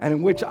 and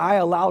in which I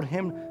allowed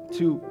Him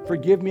to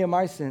forgive me of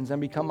my sins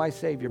and become my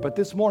Savior. But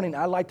this morning,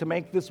 I'd like to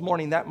make this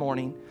morning that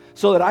morning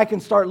so that I can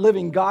start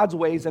living God's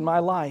ways in my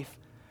life.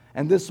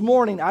 And this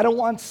morning, I don't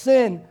want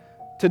sin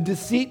to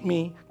deceive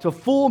me, to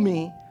fool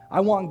me. I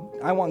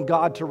want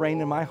God to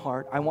reign in my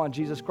heart. I want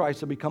Jesus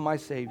Christ to become my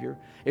Savior.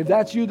 If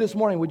that's you this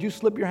morning, would you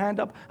slip your hand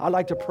up? I'd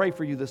like to pray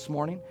for you this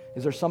morning.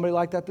 Is there somebody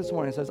like that this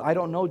morning that says, I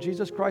don't know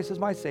Jesus Christ as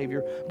my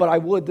Savior, but I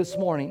would this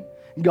morning?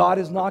 God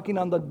is knocking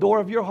on the door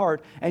of your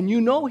heart, and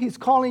you know He's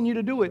calling you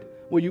to do it.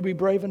 Will you be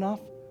brave enough?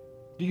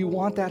 Do you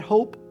want that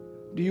hope?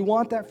 Do you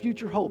want that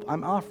future hope?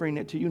 I'm offering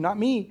it to you. Not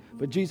me,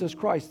 but Jesus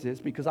Christ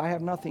is, because I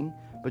have nothing,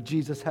 but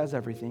Jesus has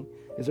everything.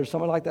 Is there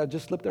someone like that?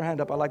 Just slip their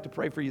hand up. I'd like to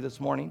pray for you this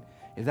morning.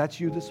 If that's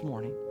you this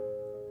morning.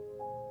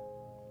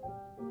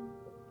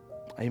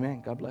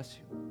 Amen. God bless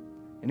you.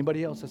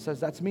 Anybody else that says,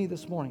 that's me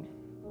this morning?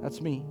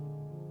 That's me.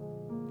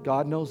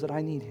 God knows that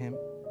I need Him.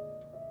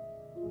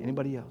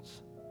 Anybody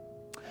else?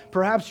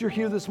 Perhaps you're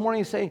here this morning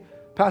and say,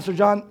 Pastor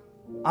John,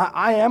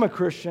 I am a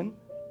Christian,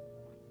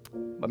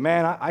 but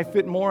man, I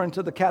fit more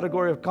into the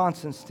category of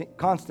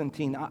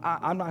Constantine.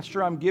 I'm not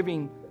sure I'm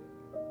giving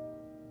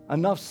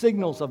enough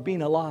signals of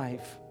being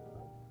alive.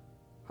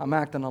 I'm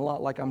acting a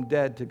lot like I'm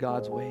dead to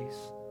God's ways.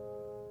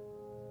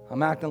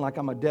 I'm acting like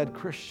I'm a dead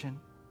Christian.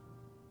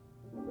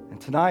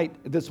 And tonight,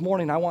 this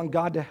morning, I want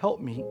God to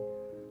help me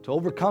to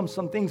overcome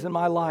some things in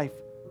my life,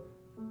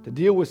 to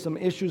deal with some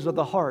issues of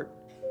the heart,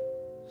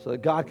 so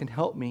that God can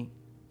help me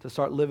to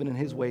start living in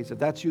His ways. If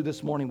that's you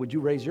this morning, would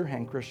you raise your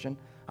hand, Christian?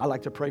 I'd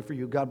like to pray for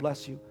you. God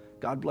bless you.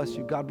 God bless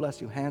you. God bless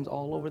you. Hands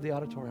all over the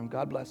auditorium.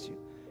 God bless you.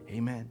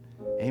 Amen.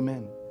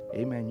 Amen.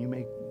 Amen. You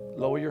may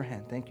lower your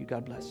hand. Thank you.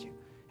 God bless you.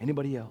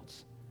 Anybody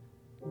else?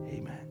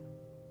 Amen.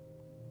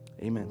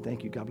 Amen.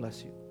 Thank you. God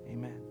bless you.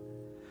 Amen.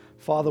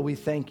 Father, we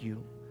thank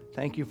you.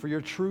 Thank you for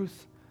your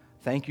truth.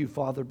 Thank you,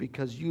 Father,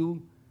 because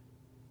you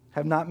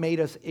have not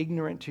made us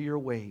ignorant to your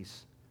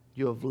ways.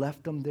 You have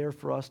left them there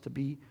for us to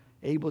be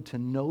able to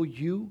know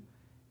you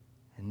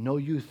and know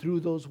you through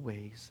those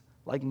ways.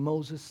 Like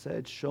Moses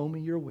said, show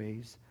me your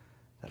ways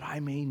that I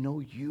may know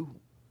you.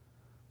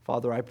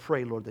 Father, I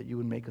pray, Lord, that you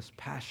would make us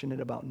passionate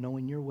about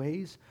knowing your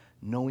ways,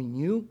 knowing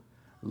you,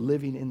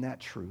 living in that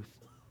truth.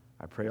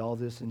 I pray all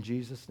this in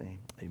Jesus' name.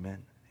 Amen.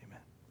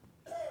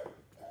 Amen.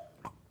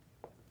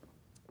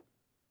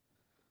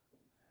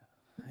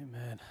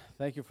 Amen.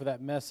 Thank you for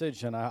that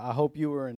message, and I hope you were